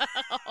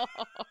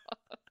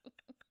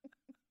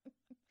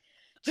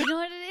 Do you know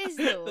what it is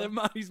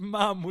though? His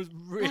mum was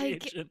Like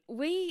raging.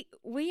 we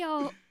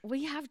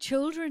have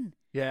children.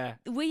 Yeah.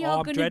 We Oh, are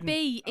I'm going to dreading-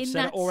 be I've in said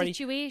it that already.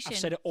 situation. I've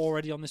said it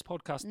already on this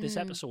podcast, this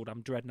episode.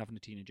 I'm dreading having a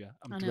teenager.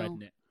 I I'm know.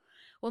 dreading it.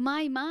 Well,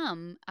 my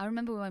mum, I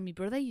remember when my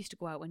brother used to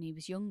go out when he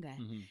was younger,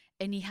 Mm-hmm.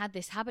 and he had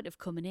this habit of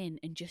coming in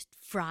and just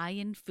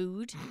frying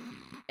food.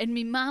 And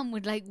my mum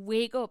would like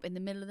wake up in the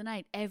middle of the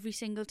night every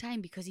single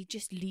time because he'd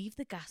just leave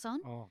the gas on.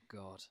 Oh,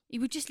 God. He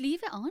would just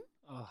leave it on.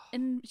 Oh.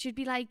 And she'd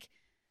be like,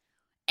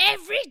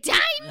 "Every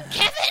time,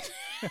 Kevin!"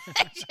 Do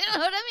you know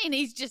what I mean?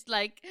 He's just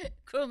like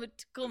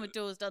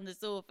comatose on the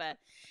sofa.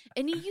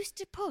 And he used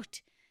to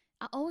put,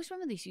 I always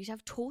remember this, he used to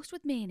have toast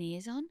with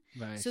mayonnaise on.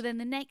 Right. So then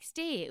the next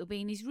day it would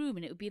be in his room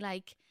and it would be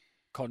like,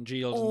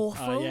 Congealed.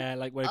 Awful. And, yeah,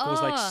 like where it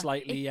goes like Oh,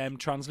 slightly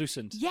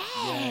translucent. Yeah.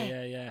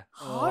 Yeah.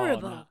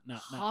 Horrible. Oh, nah.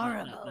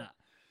 Horrible.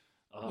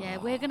 yeah,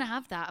 Oh. we're going to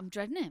have that. I'm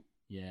dreading it.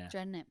 Yeah.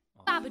 Dreading it.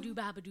 Babadoo,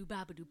 babadoo,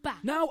 babadoo, ba.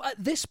 Now,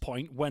 at this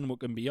point, when we're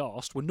going to be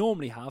asked, we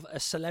normally have a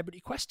celebrity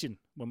question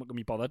when we're going to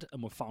be bothered,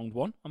 and we've found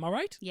one. Am I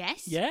right?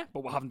 Yes. Yeah,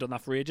 but we haven't done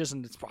that for ages,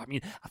 and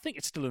I think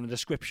it's still in the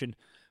description,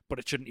 but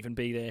it shouldn't even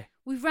be there.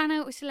 We've ran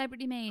out of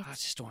celebrity mates. I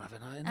just don't have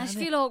it. I just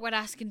feel awkward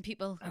asking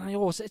people. And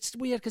it's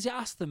weird because you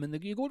ask them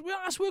and you go, "We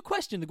ask you a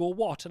question." They go,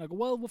 "What?" And I go,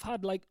 "Well, we've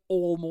had like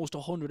almost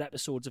 100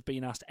 episodes of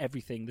being asked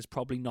everything. There's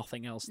probably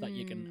nothing else that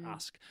you can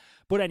ask."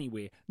 But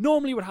anyway,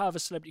 normally we'd have a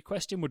celebrity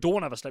question. We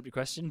don't have a celebrity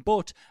question,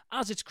 but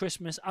as it's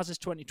Christmas, as it's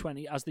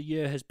 2020, as the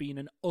year has been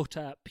an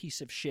utter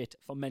piece of shit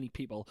for many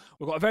people,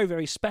 we've got a very,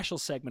 very special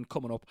segment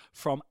coming up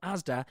from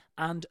Asda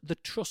and the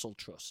Trussell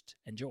Trust.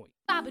 Enjoy.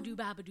 Babadoo,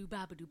 babadoo,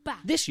 babadoo, ba.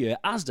 This year,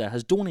 Asda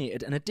has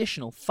donated an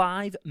additional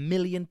 £5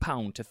 million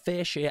to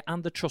FareShare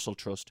and the Trussell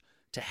Trust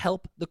to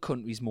help the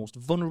country's most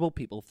vulnerable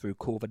people through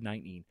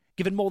COVID-19.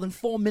 given more than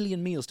 4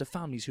 million meals to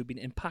families who've been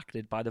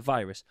impacted by the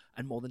virus,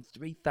 and more than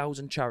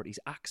 3,000 charities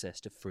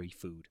access to free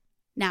food.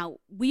 Now,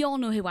 we all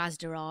know who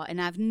Asda are,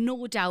 and I've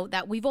no doubt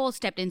that we've all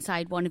stepped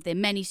inside one of their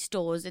many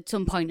stores at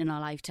some point in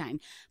our lifetime.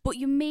 But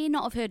you may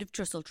not have heard of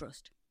Trussell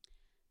Trust.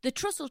 The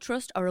Trussell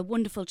Trust are a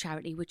wonderful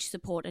charity which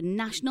support a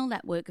national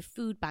network of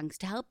food banks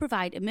to help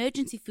provide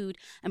emergency food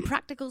and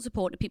practical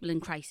support to people in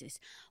crisis,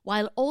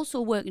 while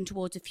also working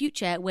towards a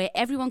future where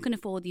everyone can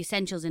afford the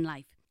essentials in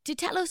life. To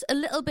tell us a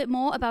little bit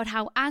more about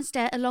how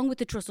Asda, along with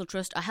the Trussell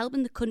Trust, are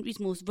helping the country's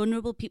most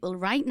vulnerable people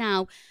right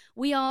now,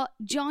 we are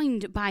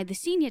joined by the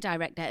Senior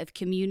Director of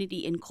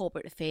Community and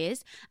Corporate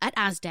Affairs at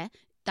Asda,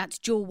 that's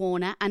Jo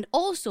Warner, and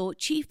also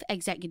Chief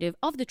Executive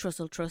of the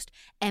Trussell Trust,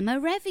 Emma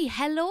Revie.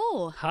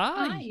 Hello.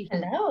 Hi.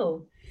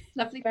 Hello.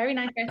 Lovely, very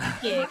nice to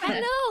see you.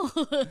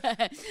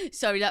 Hello.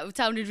 Sorry, that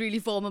sounded really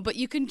formal, but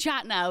you can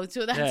chat now,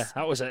 so that's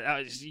that was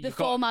the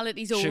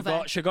formality's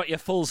over. She got your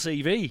full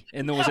CV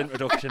in those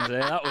introductions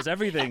there. That was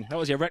everything. That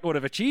was your record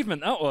of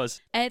achievement, that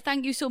was.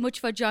 Thank you so much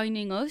for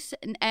joining us.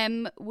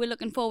 And, we're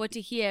looking forward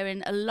to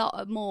hearing a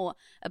lot more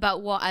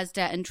about what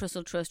Asda and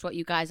Trussell Trust, what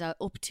you guys are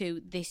up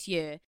to this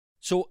year.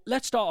 So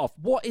let's start off.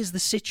 What is the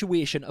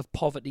situation of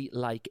poverty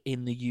like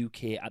in the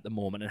UK at the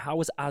moment, and how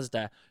has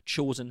Asda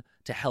chosen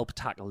to help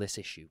tackle this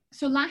issue?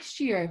 So last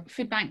year,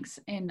 food banks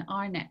in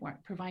our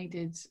network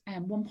provided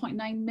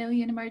 1.9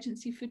 million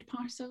emergency food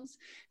parcels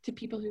to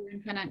people who were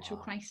in financial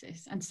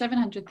crisis, and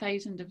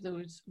 700,000 of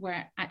those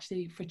were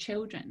actually for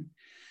children.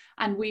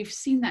 And we've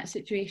seen that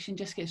situation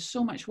just get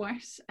so much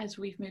worse as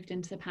we've moved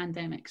into the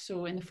pandemic.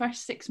 So in the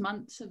first 6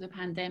 months of the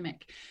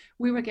pandemic,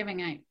 we were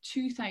giving out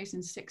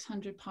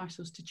 2,600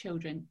 parcels to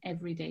children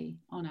every day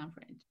on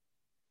average,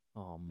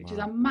 which is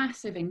a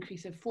massive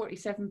increase of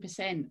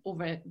 47%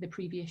 over the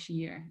previous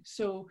year.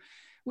 So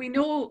we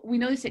know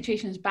the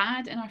situation is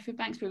bad in our food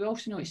banks, but we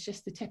also know it's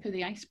just the tip of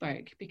the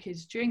iceberg,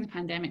 because during the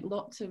pandemic,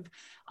 lots of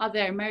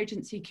other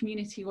emergency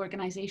community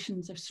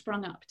organisations have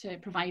sprung up to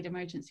provide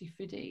emergency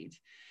food aid.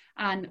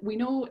 And we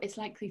know it's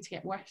likely to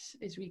get worse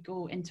as we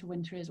go into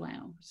winter as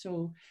well.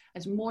 So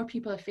as more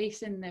people are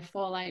facing the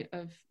fallout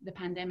of the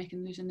pandemic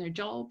and losing their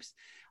jobs,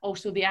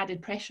 also the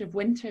added pressure of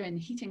winter and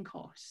heating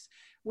costs,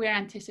 we're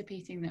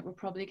anticipating that we're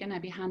probably going to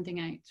be handing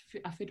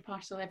out a food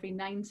parcel every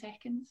 9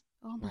 seconds.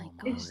 Oh my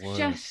God.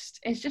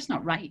 It's just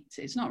not right.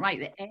 It's not right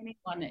that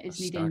anyone is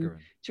needing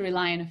to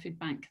rely on a food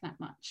bank that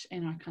much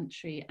in our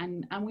country.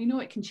 And we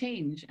know it can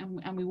change,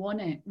 and we want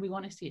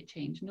to see it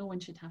change. No one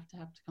should have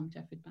to come to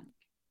a food bank.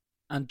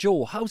 And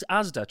Jo, how's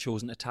Asda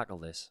chosen to tackle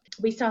this?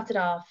 We started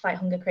our Fight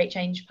Hunger, Create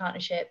Change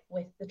partnership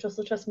with the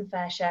Trussell Trust and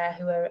FareShare,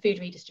 who are a food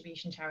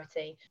redistribution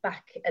charity,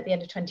 back at the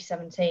end of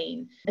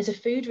 2017. As a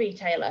food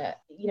retailer,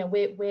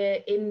 we're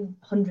in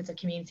hundreds of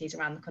communities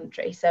around the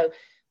country. So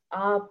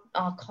our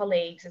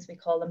colleagues, as we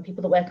call them,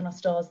 people that work in our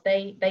stores,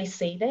 they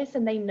see this,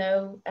 and they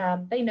know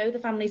the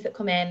families that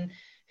come in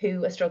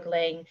who are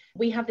struggling.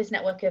 We have this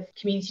network of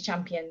community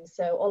champions.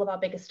 So all of our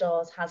bigger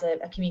stores has a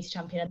community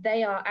champion, and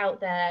they are out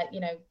there,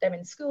 they're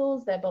in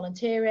schools, they're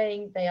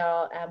volunteering, they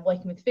are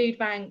working with food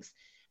banks,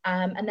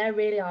 and they're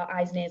really our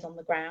eyes and ears on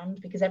the ground,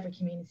 because every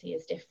community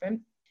is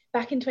different.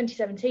 Back in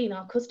 2017,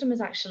 our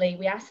customers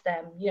we asked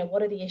them,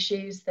 what are the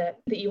issues that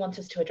you want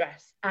us to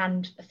address?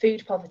 And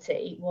food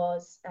poverty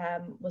was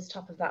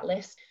top of that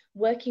list.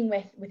 Working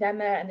with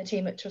Emma and the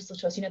team at Trussell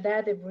Trust,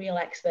 they're the real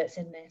experts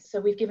in this. So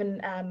we've given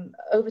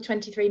over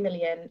 23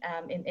 million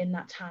in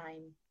that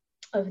time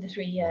over the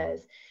 3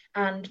 years.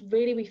 And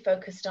really we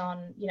focused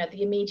on,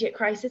 the immediate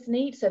crisis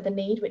need. So the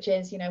need, which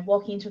is,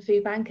 walking into a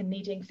food bank and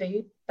needing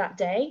food that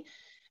day.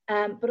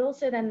 But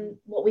also then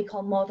what we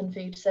call more than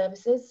food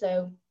services.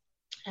 So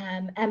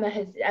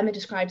Emma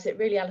describes it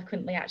really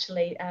eloquently,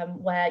 actually,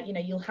 where,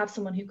 you'll have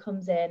someone who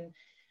comes in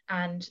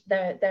and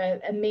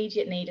their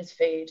immediate need is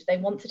food. They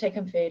want to take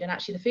home food, and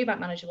actually the food bank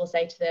manager will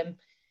say to them,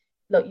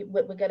 look,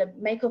 we're going to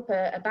make up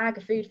a bag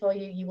of food for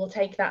you. You will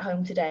take that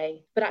home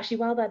today. But actually,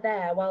 while they're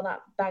there, while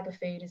that bag of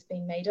food is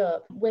being made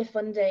up, we're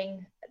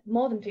funding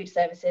more than food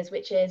services,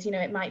 which is,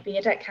 it might be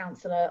a debt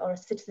counsellor or a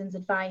citizens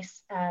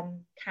advice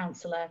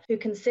counsellor who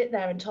can sit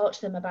there and talk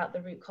to them about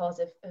the root cause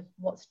of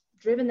what's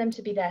driven them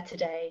to be there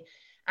today.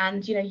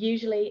 And,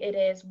 usually it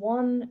is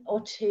one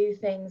or two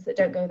things that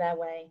don't go their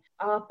way.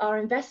 Our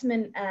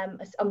investment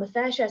on the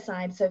FareShare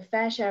side, so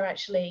FareShare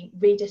actually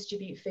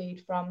redistribute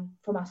food from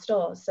our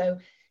stores. So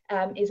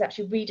is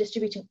actually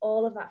redistributing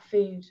all of that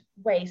food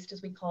waste,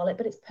 as we call it,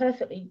 but it's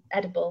perfectly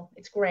edible.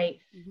 It's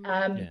great.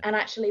 And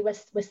actually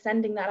we're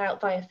sending that out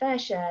via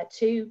FareShare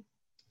to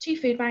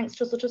food banks,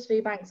 Trussell Trust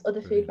food banks,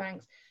 other food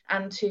banks,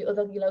 and to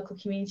other local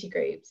community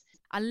groups.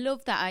 I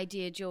love that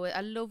idea, Jo.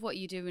 I love what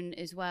you're doing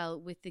as well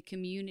with the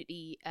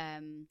community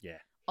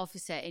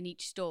officer in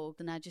each store.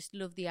 And I just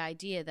love the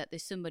idea that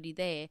there's somebody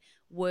there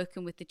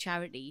working with the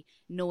charity,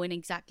 knowing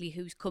exactly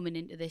who's coming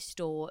into this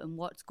store and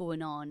what's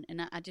going on.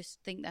 And I just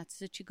think that's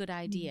such a good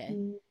idea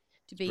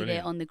to be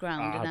there on the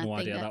ground. I had no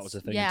idea that was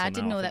a thing. Yeah, I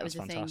didn't know that was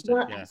a thing.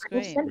 Well, I've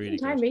spent some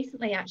time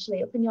recently,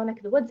 actually, up in your neck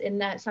of the woods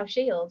in South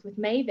Shields with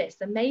Mavis.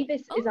 And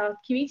Mavis is our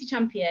community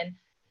champion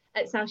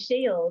at South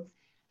Shields.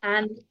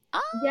 And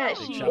yeah, Big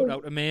she shout is,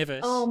 out to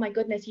Mavis. oh my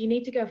goodness, you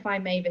need to go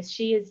find Mavis.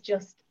 She is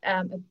just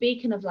a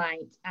beacon of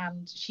light,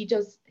 and she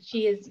is,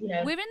 you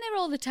know. We're in there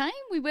all the time.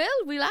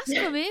 We'll ask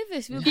for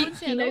Mavis. We'll go and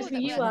say She knows hello.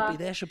 who you She'll not are. be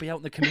there. She'll be out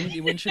in the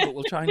community, won't she? But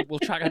we'll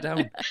track her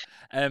down.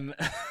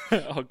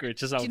 Oh, great!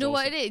 Just Do you know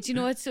what it is? Do you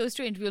know what's so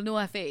strange? We'll know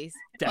her face.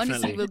 Definitely.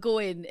 Honestly, we'll go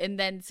in and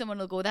then someone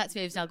will go, "That's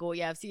Mavis," and I'll go,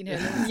 "Yeah, I've seen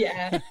her."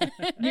 Yeah,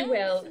 you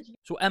will.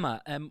 So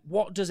Emma,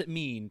 what does it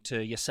mean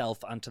to yourself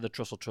and to the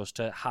Trussell Trust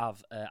to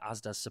have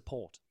ASDA's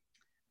support?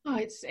 Oh,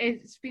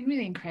 it's been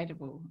really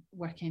incredible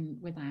working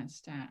with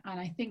ASDA, and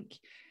I think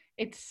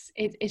it's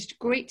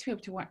great to be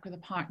able to work with a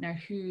partner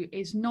who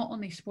is not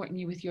only supporting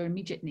you with your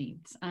immediate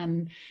needs,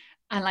 and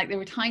like there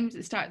were times at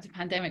the start of the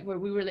pandemic where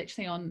we were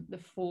literally on the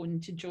phone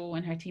to Jo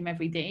and her team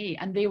every day,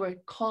 and they were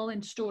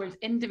calling stores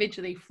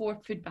individually for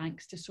food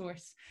banks to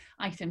source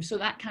items. So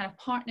that kind of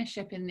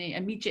partnership in the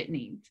immediate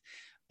needs,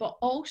 but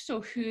also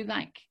who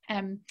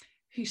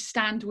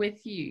stand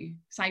with you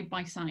side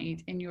by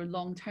side in your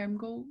long-term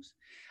goals.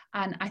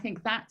 And I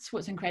think that's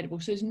what's incredible.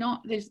 So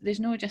there's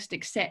no just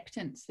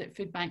acceptance that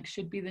food banks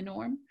should be the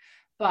norm,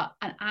 but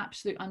an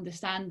absolute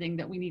understanding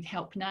that we need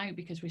help now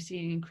because we're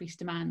seeing increased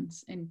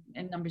demands in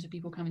numbers of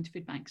people coming to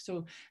food banks.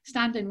 So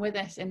standing with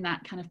us in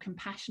that kind of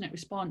compassionate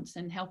response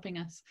and helping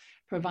us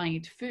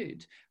provide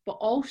food, but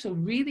also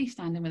really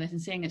standing with us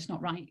and saying it's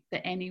not right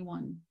that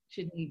anyone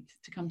should need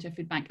to come to a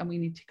food bank and we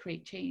need to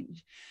create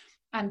change.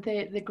 And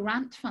the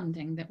grant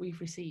funding that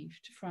we've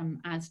received from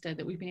ASDA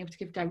that we've been able to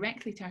give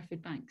directly to our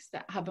food banks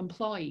that have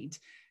employed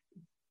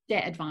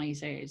debt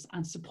advisors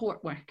and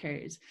support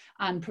workers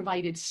and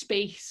provided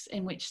space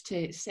in which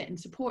to sit and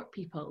support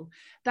people,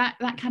 that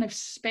kind of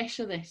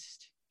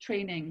specialist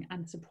training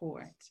and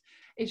support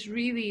is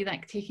really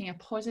like taking a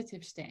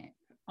positive step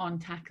on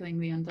tackling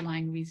the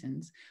underlying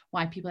reasons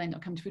why people end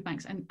up coming to food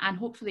banks, and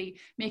hopefully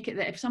make it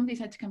that if somebody's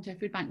had to come to a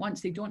food bank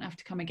once, they don't have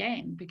to come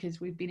again because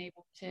we've been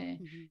able to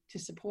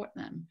support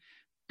them.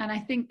 And I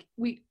think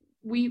we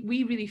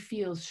really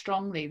feel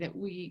strongly that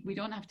we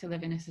don't have to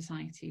live in a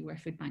society where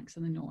food banks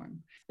are the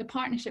norm. The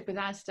partnership with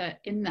ASDA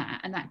in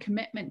that and that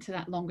commitment to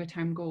that longer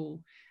term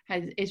goal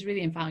is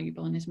really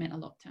invaluable and has meant a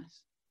lot to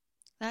us.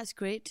 That's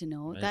great to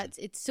know. Amazing.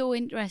 It's so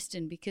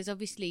interesting because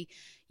obviously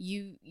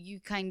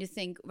you kind of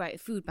think, right, a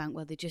food bank,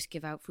 well, they just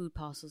give out food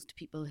parcels to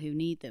people who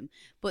need them.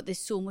 But there's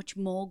so much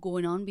more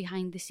going on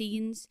behind the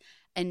scenes.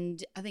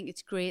 And I think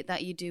it's great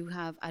that you do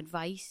have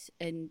advice,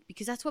 and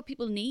because that's what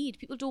people need.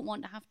 People don't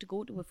want to have to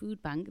go to a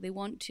food bank. They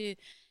want to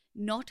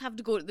not have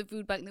to go to the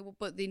food bank,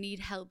 but they need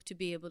help to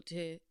be able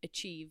to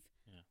achieve.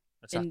 Yeah.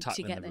 It's that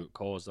tackling the root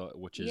cause,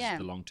 which is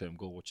the long-term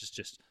goal, which is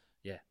just,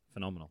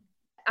 phenomenal.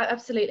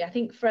 Absolutely. I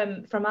think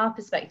from our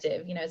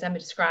perspective, you know, as Emma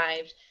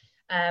described,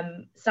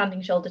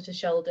 standing shoulder to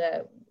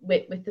shoulder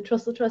with the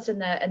Trussell Trust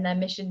and their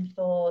mission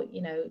for,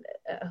 you know,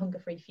 a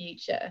hunger-free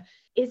future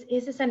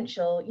is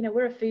essential. You know,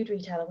 we're a food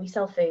retailer. We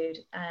sell food.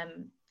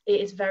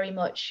 It is very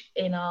much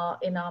in our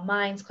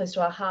minds, close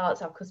to our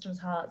hearts, our customers'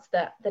 hearts,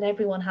 that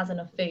everyone has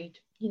enough food.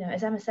 You know,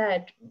 as Emma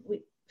said,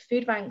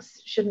 food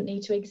banks shouldn't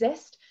need to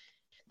exist.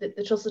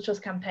 The Trussell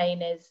Trust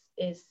campaign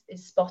is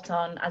spot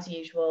on as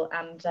usual,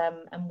 and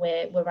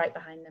we're right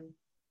behind them.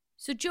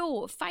 So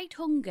Jo, Fight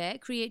Hunger,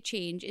 Create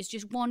Change is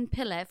just one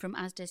pillar from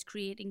ASDA's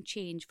Creating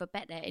Change for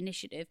Better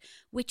initiative,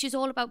 which is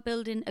all about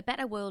building a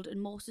better world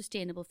and more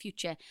sustainable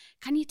future.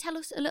 Can you tell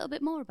us a little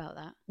bit more about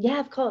that? Yeah,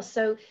 of course.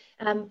 So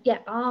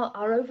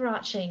our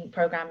overarching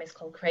programme is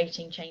called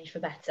Creating Change for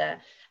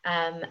Better,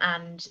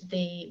 and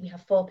we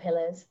have 4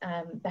 pillars: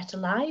 better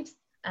lives,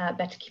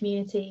 better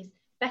communities,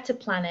 better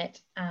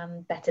planet,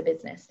 and better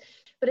business.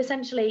 But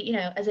essentially, you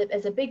know,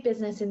 as a big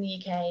business in the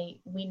UK,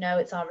 we know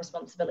it's our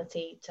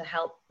responsibility to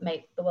help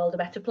make the world a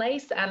better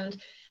place.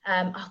 And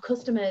our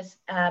customers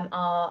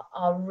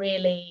are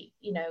really,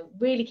 you know,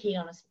 really keen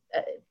on us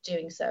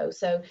doing so.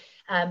 So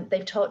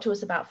they've talked to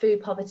us about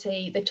food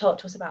poverty. They've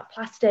talked to us about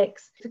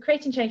plastics. The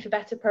Creating Change for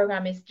Better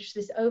programme is just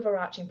this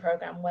overarching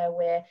programme where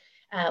we're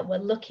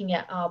looking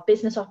at our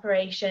business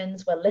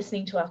operations. We're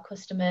listening to our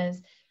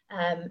customers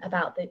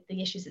about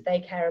the issues that they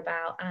care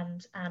about,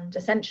 and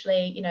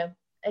essentially, you know,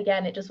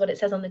 again, it does what it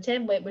says on the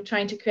tin. We're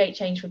trying to create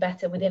change for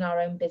better within our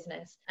own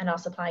business and our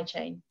supply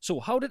chain. So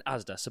how did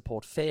ASDA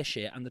support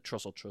FareShare and the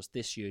Trussell Trust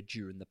this year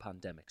during the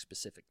pandemic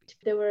specifically?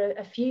 There were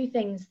a few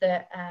things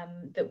that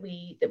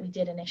we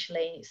did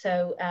initially.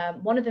 So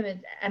one of them, as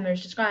Emma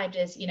has described,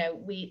 is, you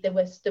know, there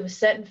were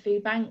certain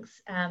food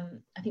banks,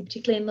 I think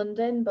particularly in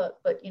London,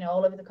 but you know,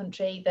 all over the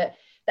country that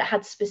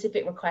had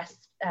specific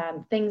requests,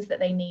 things that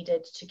they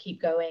needed to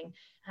keep going.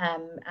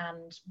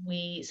 And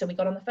we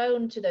got on the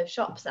phone to those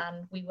shops,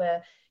 and we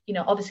were, you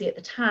know, obviously at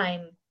the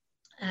time,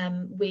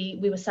 we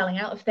were selling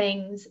out of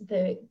things.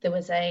 There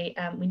was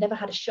we never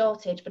had a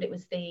shortage, but it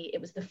was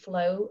the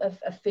flow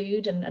of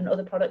food and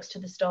other products to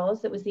the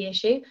stores that was the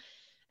issue.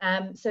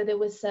 So there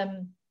was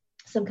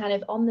some kind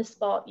of on the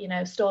spot, you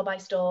know, store by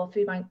store,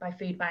 food bank by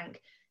food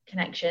bank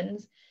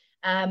connections.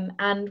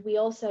 And we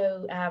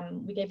also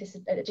we gave this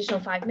additional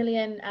 5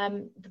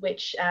 million,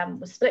 which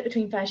was split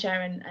between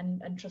FareShare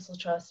and Trussell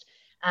Trust.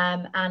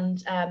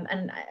 And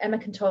Emma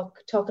can talk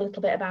a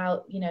little bit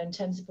about, in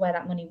terms of where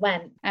that money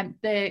went.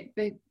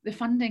 The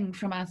funding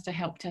from ASDA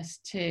helped us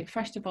to,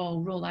 first of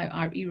all, roll out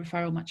our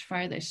e-referral much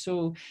further.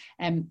 So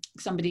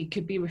somebody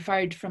could be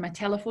referred from a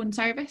telephone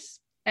service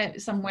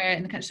somewhere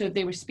in the country. So if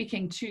they were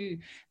speaking to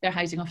their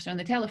housing officer on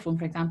the telephone,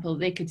 for example,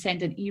 they could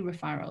send an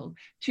e-referral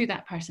to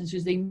that person so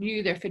they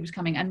knew their food was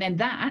coming, and then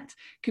that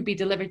could be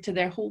delivered to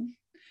their home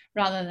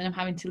rather than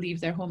having to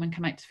leave their home and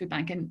come out to food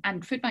bank.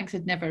 And food banks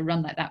had never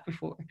run like that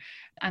before.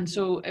 And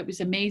so it was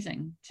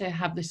amazing to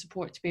have the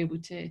support to be able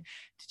to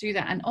do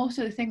that. And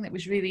also the thing that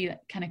was really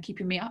kind of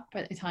keeping me up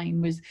at the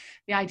time was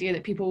the idea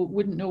that people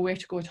wouldn't know where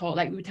to go at all,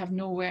 like we would have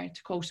nowhere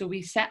to call. So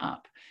we set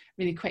up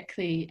really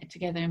quickly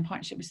together in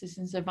partnership with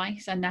Citizens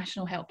Advice a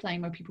national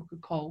helpline where people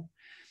could call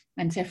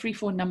and to a free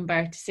phone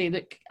number to say,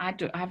 look, I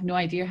have no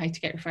idea how to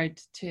get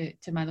referred to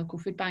my local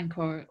food bank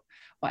or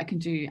what I can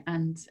do.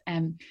 And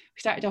we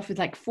started off with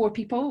like 4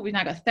 people. We've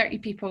now got 30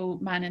 people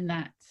manning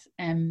that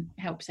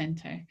help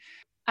centre.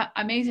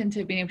 Amazing to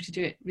have been able to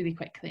do it really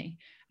quickly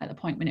at the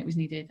point when it was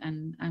needed,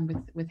 and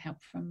with help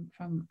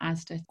from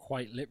ASDA.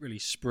 Quite literally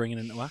springing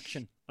into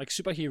action. Like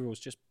superheroes,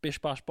 just bish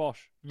bash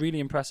bosh. Really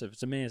impressive.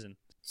 It's amazing.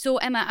 So,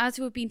 Emma, as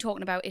we've been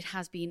talking about, it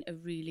has been a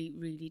really,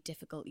 really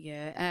difficult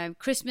year.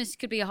 Christmas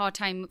could be a hard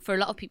time for a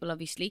lot of people,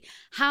 obviously.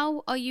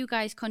 How are you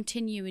guys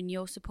continuing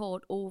your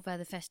support over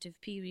the festive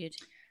period?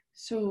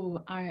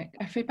 So our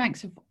food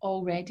banks have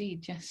already,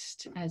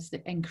 just as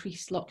the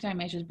increased lockdown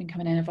measures have been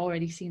coming in, have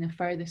already seen a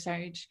further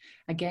surge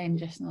again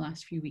just in the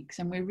last few weeks.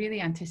 And we're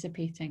really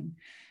anticipating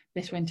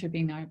this winter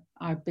being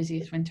our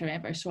busiest winter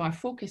ever. So our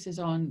focus is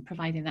on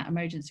providing that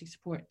emergency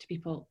support to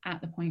people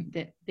at the point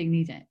that they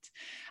need it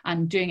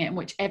and doing it in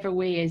whichever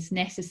way is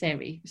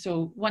necessary.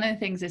 So one of the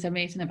things that's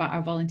amazing about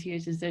our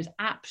volunteers is there's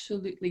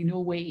absolutely no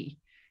way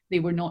they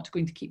were not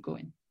going to keep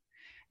going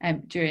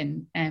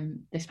during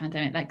this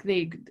pandemic. Like,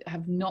 they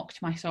have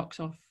knocked my socks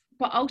off.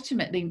 But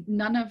ultimately,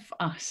 none of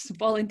us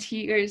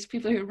volunteers,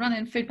 people who are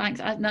running food banks,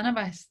 none of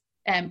us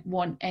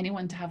want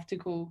anyone to have to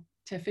go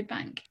to a food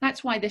bank.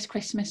 That's why this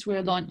Christmas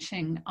we're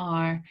launching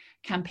our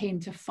campaign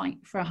to fight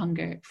for a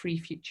hunger-free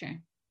future.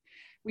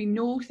 We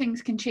know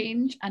things can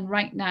change, and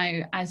right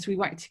now, as we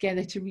work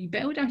together to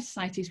rebuild our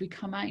societies, we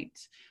come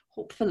out,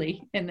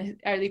 hopefully in the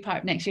early part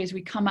of next year, as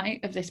we come out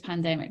of this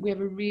pandemic, we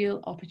have a real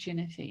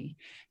opportunity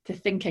to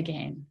think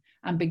again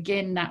and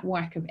begin that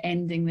work of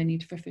ending the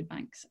need for food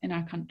banks in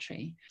our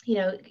country.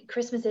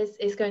 Christmas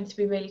is going to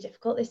be really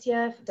difficult this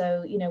year.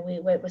 So,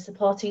 we're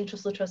supporting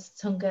Trussell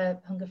Trust's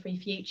Hunger-Free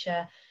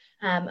Future.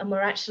 And we're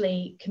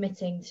actually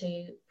committing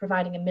to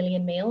providing 1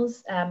 million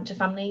meals to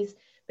families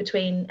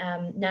between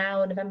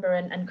now, November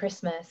and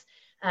Christmas.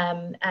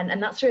 And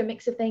that's through a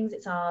mix of things.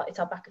 It's our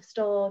back of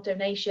store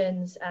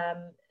donations,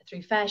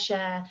 through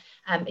FareShare.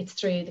 It's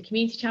through the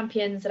community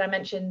champions that I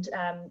mentioned,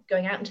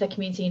 going out into their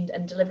community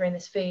and delivering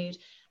this food.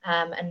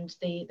 And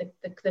the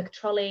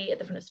trolley at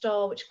the front of the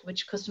store,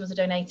 which customers are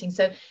donating.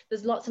 So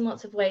there's lots and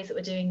lots of ways that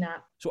we're doing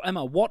that. So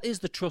Emma, what is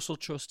the Trussell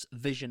Trust's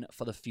vision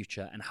for the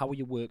future, and how are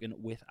you working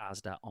with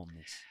ASDA on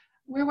this?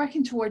 We're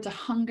working towards a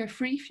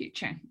hunger-free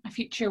future, a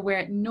future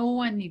where no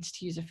one needs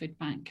to use a food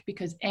bank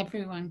because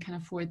everyone can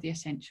afford the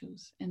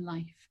essentials in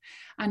life.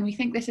 And we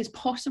think this is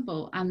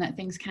possible and that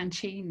things can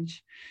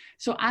change.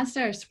 So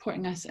ASDA are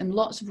supporting us in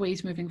lots of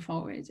ways moving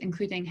forward,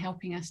 including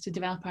helping us to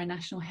develop our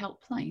national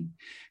helpline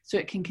so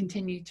it can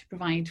continue to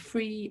provide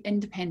free,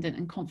 independent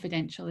and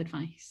confidential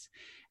advice,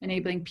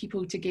 enabling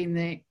people to gain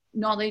the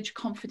knowledge,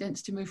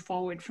 confidence to move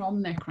forward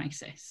from their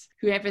crisis,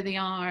 whoever they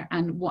are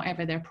and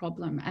whatever their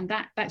problem. And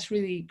that's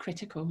really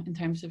critical in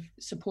terms of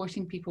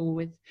supporting people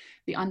with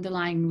the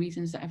underlying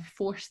reasons that have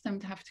forced them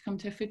to have to come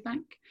to a food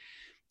bank.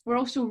 We're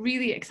also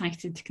really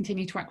excited to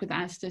continue to work with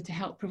ASDA to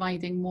help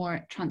providing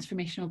more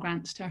transformational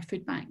grants to our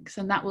food banks.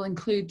 And that will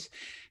include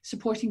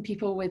supporting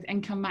people with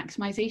income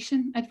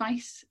maximisation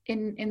advice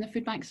in the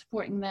food bank,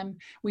 supporting them.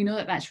 We know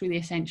that that's really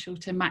essential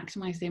to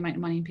maximise the amount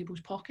of money in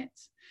people's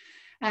pockets.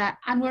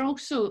 And we're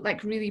also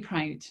really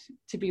proud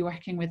to be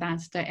working with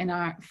ASDA in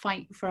our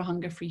fight for a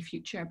hunger-free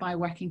future by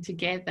working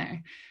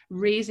together,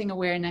 raising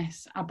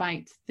awareness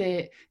about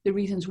the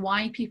reasons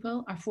why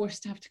people are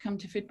forced to have to come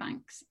to food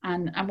banks,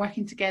 and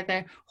working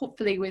together,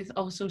 hopefully with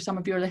also some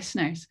of your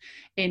listeners,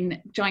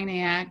 in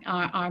joining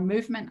our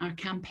movement, our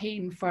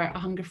campaign for a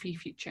hunger-free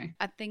future.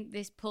 I think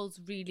this pulls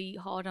really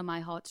hard on my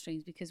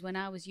heartstrings because when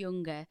I was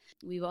younger,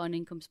 we were on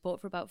income support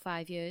for about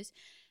 5 years.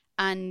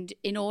 And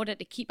in order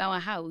to keep our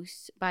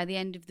house, by the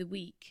end of the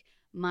week,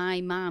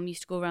 my mum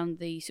used to go around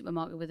the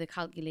supermarket with a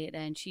calculator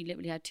and she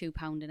literally had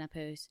 £2 in her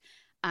purse.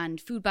 And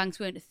food banks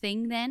weren't a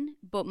thing then,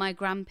 but my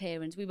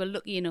grandparents, we were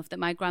lucky enough that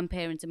my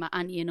grandparents and my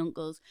auntie and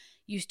uncles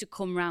used to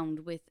come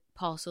round with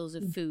parcels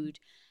of food.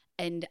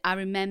 And I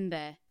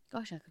remember,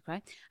 gosh, I could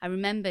cry. I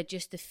remember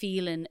just the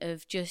feeling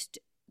of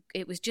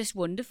it was just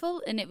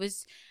wonderful. And I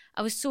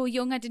was so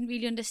young, I didn't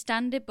really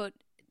understand it, but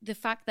the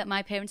fact that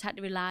my parents had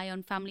to rely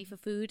on family for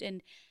food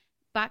and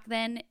back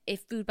then,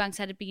 if food banks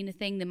had been a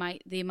thing,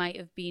 they might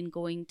have been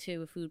going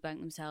to a food bank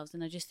themselves.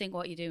 And I just think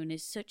what you're doing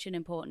is such an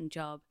important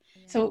job.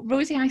 So,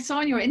 Rosie, I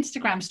saw in your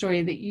Instagram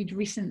story that you'd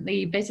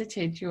recently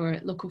visited your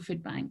local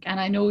food bank, and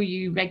I know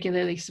you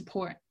regularly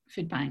support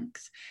food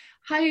banks.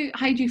 How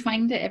do you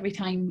find it every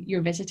time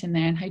you're visiting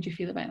there, and how do you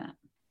feel about that?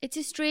 It's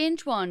a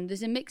strange one.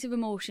 There's a mix of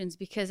emotions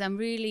because I'm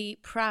really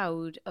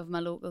proud of my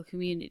local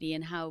community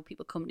and how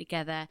people come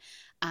together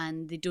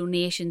and the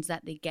donations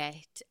that they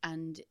get.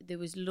 And there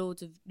was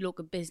loads of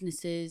local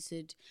businesses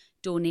that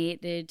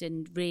donated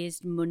and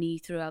raised money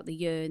throughout the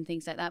year and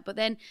things like that. But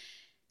then,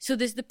 so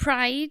there's the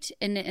pride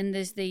and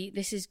there's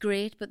this is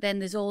great, but then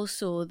there's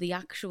also the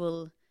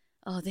actual,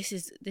 this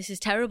is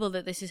terrible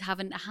that this is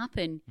having to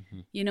happen,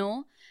 you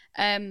know?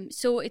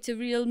 So it's a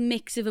real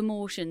mix of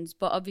emotions,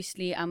 but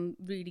obviously I'm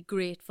really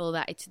grateful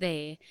that it's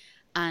there.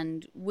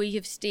 And we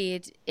have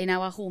stayed in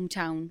our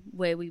hometown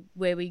where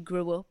we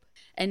grew up,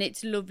 and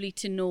it's lovely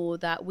to know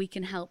that we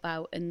can help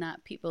out and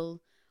that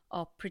people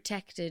are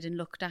protected and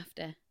looked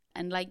after.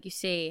 And like you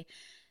say,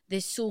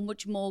 there's so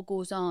much more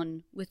goes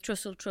on with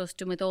Trussell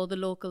Trust and with all the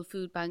local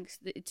food banks.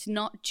 It's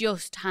not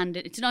just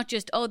handed. It's not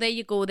just, there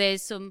you go,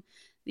 there's some,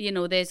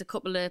 there's a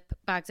couple of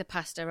bags of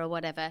pasta or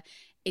whatever.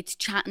 It's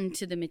chatting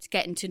to them, it's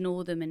getting to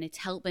know them, and it's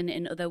helping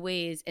in other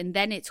ways. And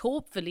then it's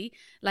hopefully,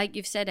 like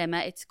you've said,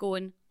 Emma, it's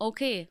going,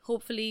 okay,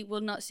 hopefully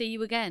we'll not see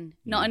you again.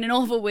 Not in an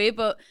awful way,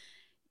 but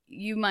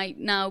you might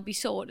now be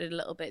sorted a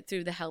little bit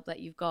through the help that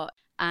you've got.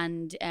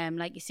 And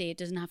like you say, it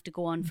doesn't have to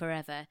go on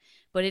forever.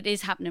 But it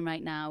is happening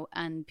right now,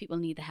 and people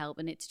need the help.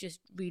 And it's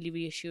just really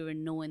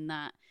reassuring knowing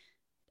that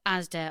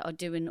Asda are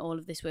doing all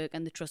of this work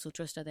and the Trussell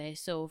Trust are there.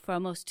 So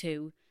from us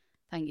too,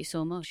 thank you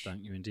so much.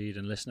 Thank you indeed.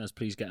 And listeners,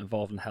 please get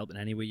involved and help in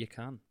any way you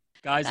can.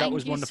 Guys, that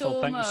was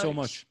wonderful. Thank you so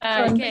much.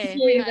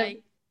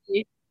 Okay.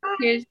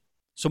 Cheers.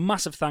 So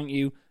massive thank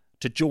you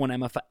to Joe and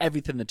Emma for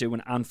everything they're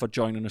doing and for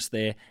joining us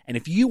there. And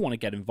if you want to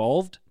get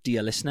involved,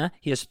 dear listener,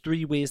 here's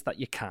 3 ways that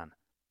you can.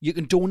 You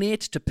can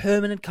donate to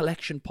permanent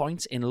collection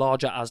points in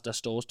larger Asda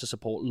stores to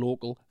support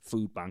local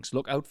food banks.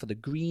 Look out for the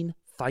green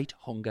Fight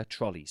Hunger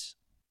trolleys.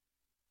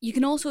 You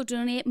can also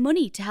donate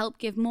money to help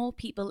give more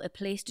people a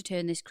place to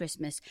turn this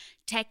Christmas.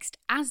 Text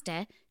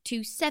ASDA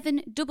to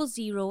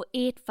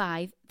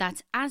 70085.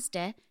 That's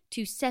ASDA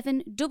to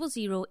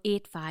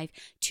 70085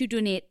 to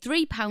donate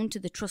 £3 to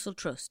the Trussell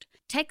Trust.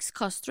 Text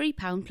costs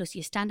 £3 plus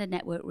your standard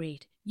network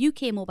rate.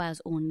 UK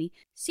mobiles only.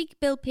 Seek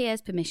bill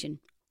payer's permission.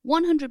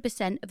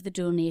 100% of the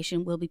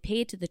donation will be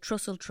paid to the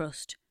Trussell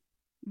Trust.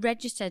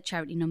 Registered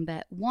charity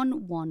number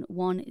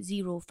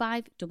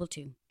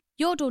 1110522.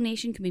 Your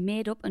donation can be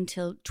made up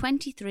until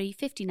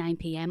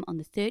 23:59pm on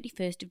the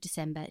 31st of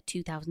December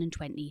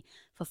 2020.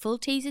 For full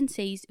T's and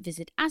C's,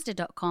 visit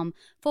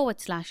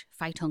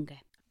asda.com/fight hunger.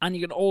 And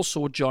you can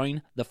also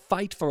join the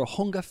fight for a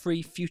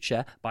hunger-free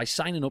future by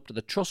signing up to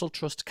the Trussell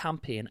Trust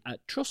campaign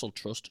at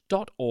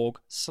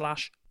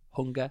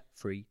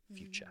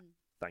trusselltrust.org/hunger-free-future.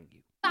 Thank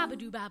you.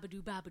 Babadoo,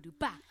 babadoo, babadoo,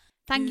 ba.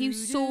 Thank you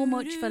so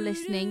much for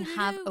listening.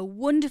 Have a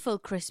wonderful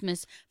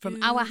Christmas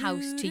from our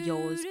house to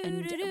yours,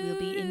 and we'll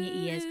be in your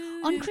ears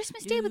on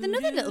Christmas Day with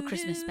another little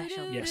Christmas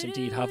special. Yes,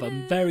 indeed. Have a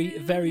very,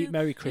 very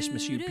Merry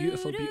Christmas, you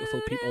beautiful,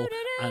 beautiful people,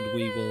 and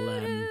we will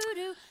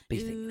be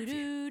thinking of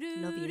you.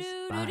 Love yous.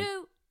 Bye.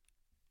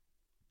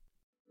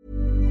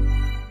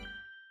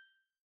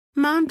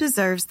 Mom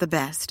deserves the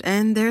best,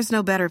 and there's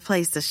no better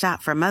place to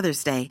shop for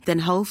Mother's Day than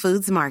Whole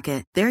Foods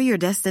Market. They're your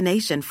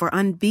destination for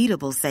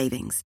unbeatable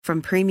savings,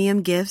 from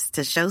premium gifts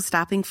to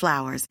show-stopping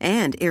flowers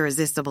and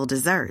irresistible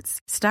desserts.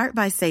 Start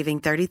by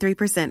saving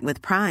 33%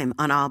 with Prime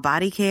on all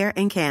body care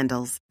and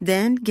candles.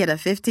 Then get a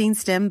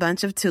 15-stem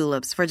bunch of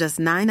tulips for just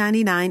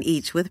 $9.99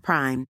 each with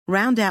Prime.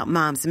 Round out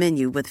Mom's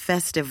menu with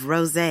festive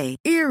rosé,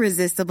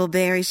 irresistible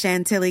berry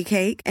chantilly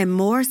cake, and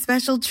more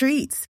special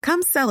treats.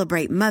 Come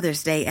celebrate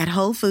Mother's Day at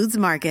Whole Foods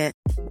Market.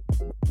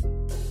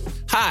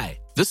 Hi,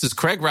 this is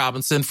Craig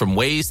Robinson from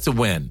Ways to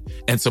Win,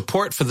 and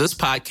support for this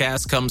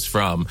podcast comes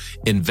from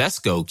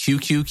Invesco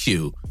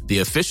QQQ, the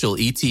official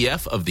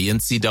ETF of the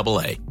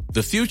NCAA.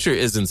 The future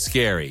isn't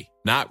scary.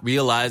 Not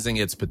realizing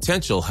its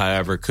potential,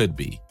 however, could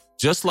be.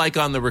 Just like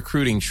on the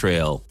recruiting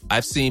trail,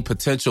 I've seen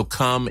potential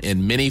come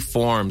in many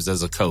forms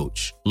as a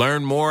coach.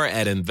 Learn more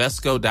at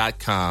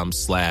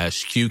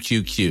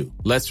Invesco.com/QQQ.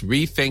 Let's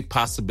rethink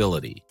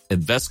possibility.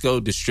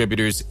 Invesco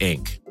Distributors,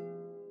 Inc.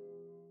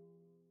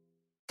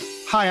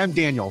 Hi, I'm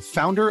Daniel,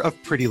 founder of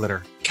Pretty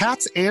Litter.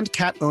 Cats and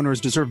cat owners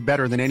deserve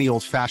better than any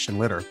old-fashioned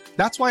litter.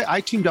 That's why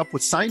I teamed up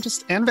with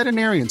scientists and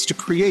veterinarians to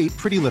create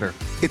Pretty Litter.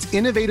 Its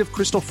innovative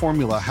crystal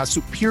formula has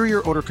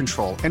superior odor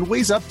control and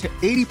weighs up to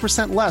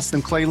 80% less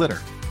than clay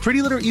litter.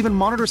 Pretty Litter even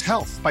monitors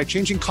health by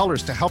changing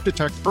colors to help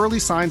detect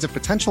early signs of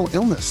potential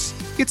illness.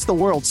 It's the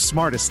world's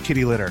smartest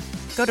kitty litter.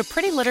 Go to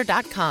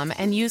prettylitter.com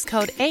and use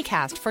code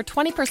ACAST for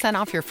 20%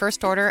 off your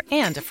first order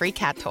and a free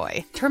cat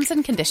toy. Terms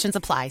and conditions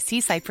apply.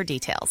 See site for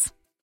details.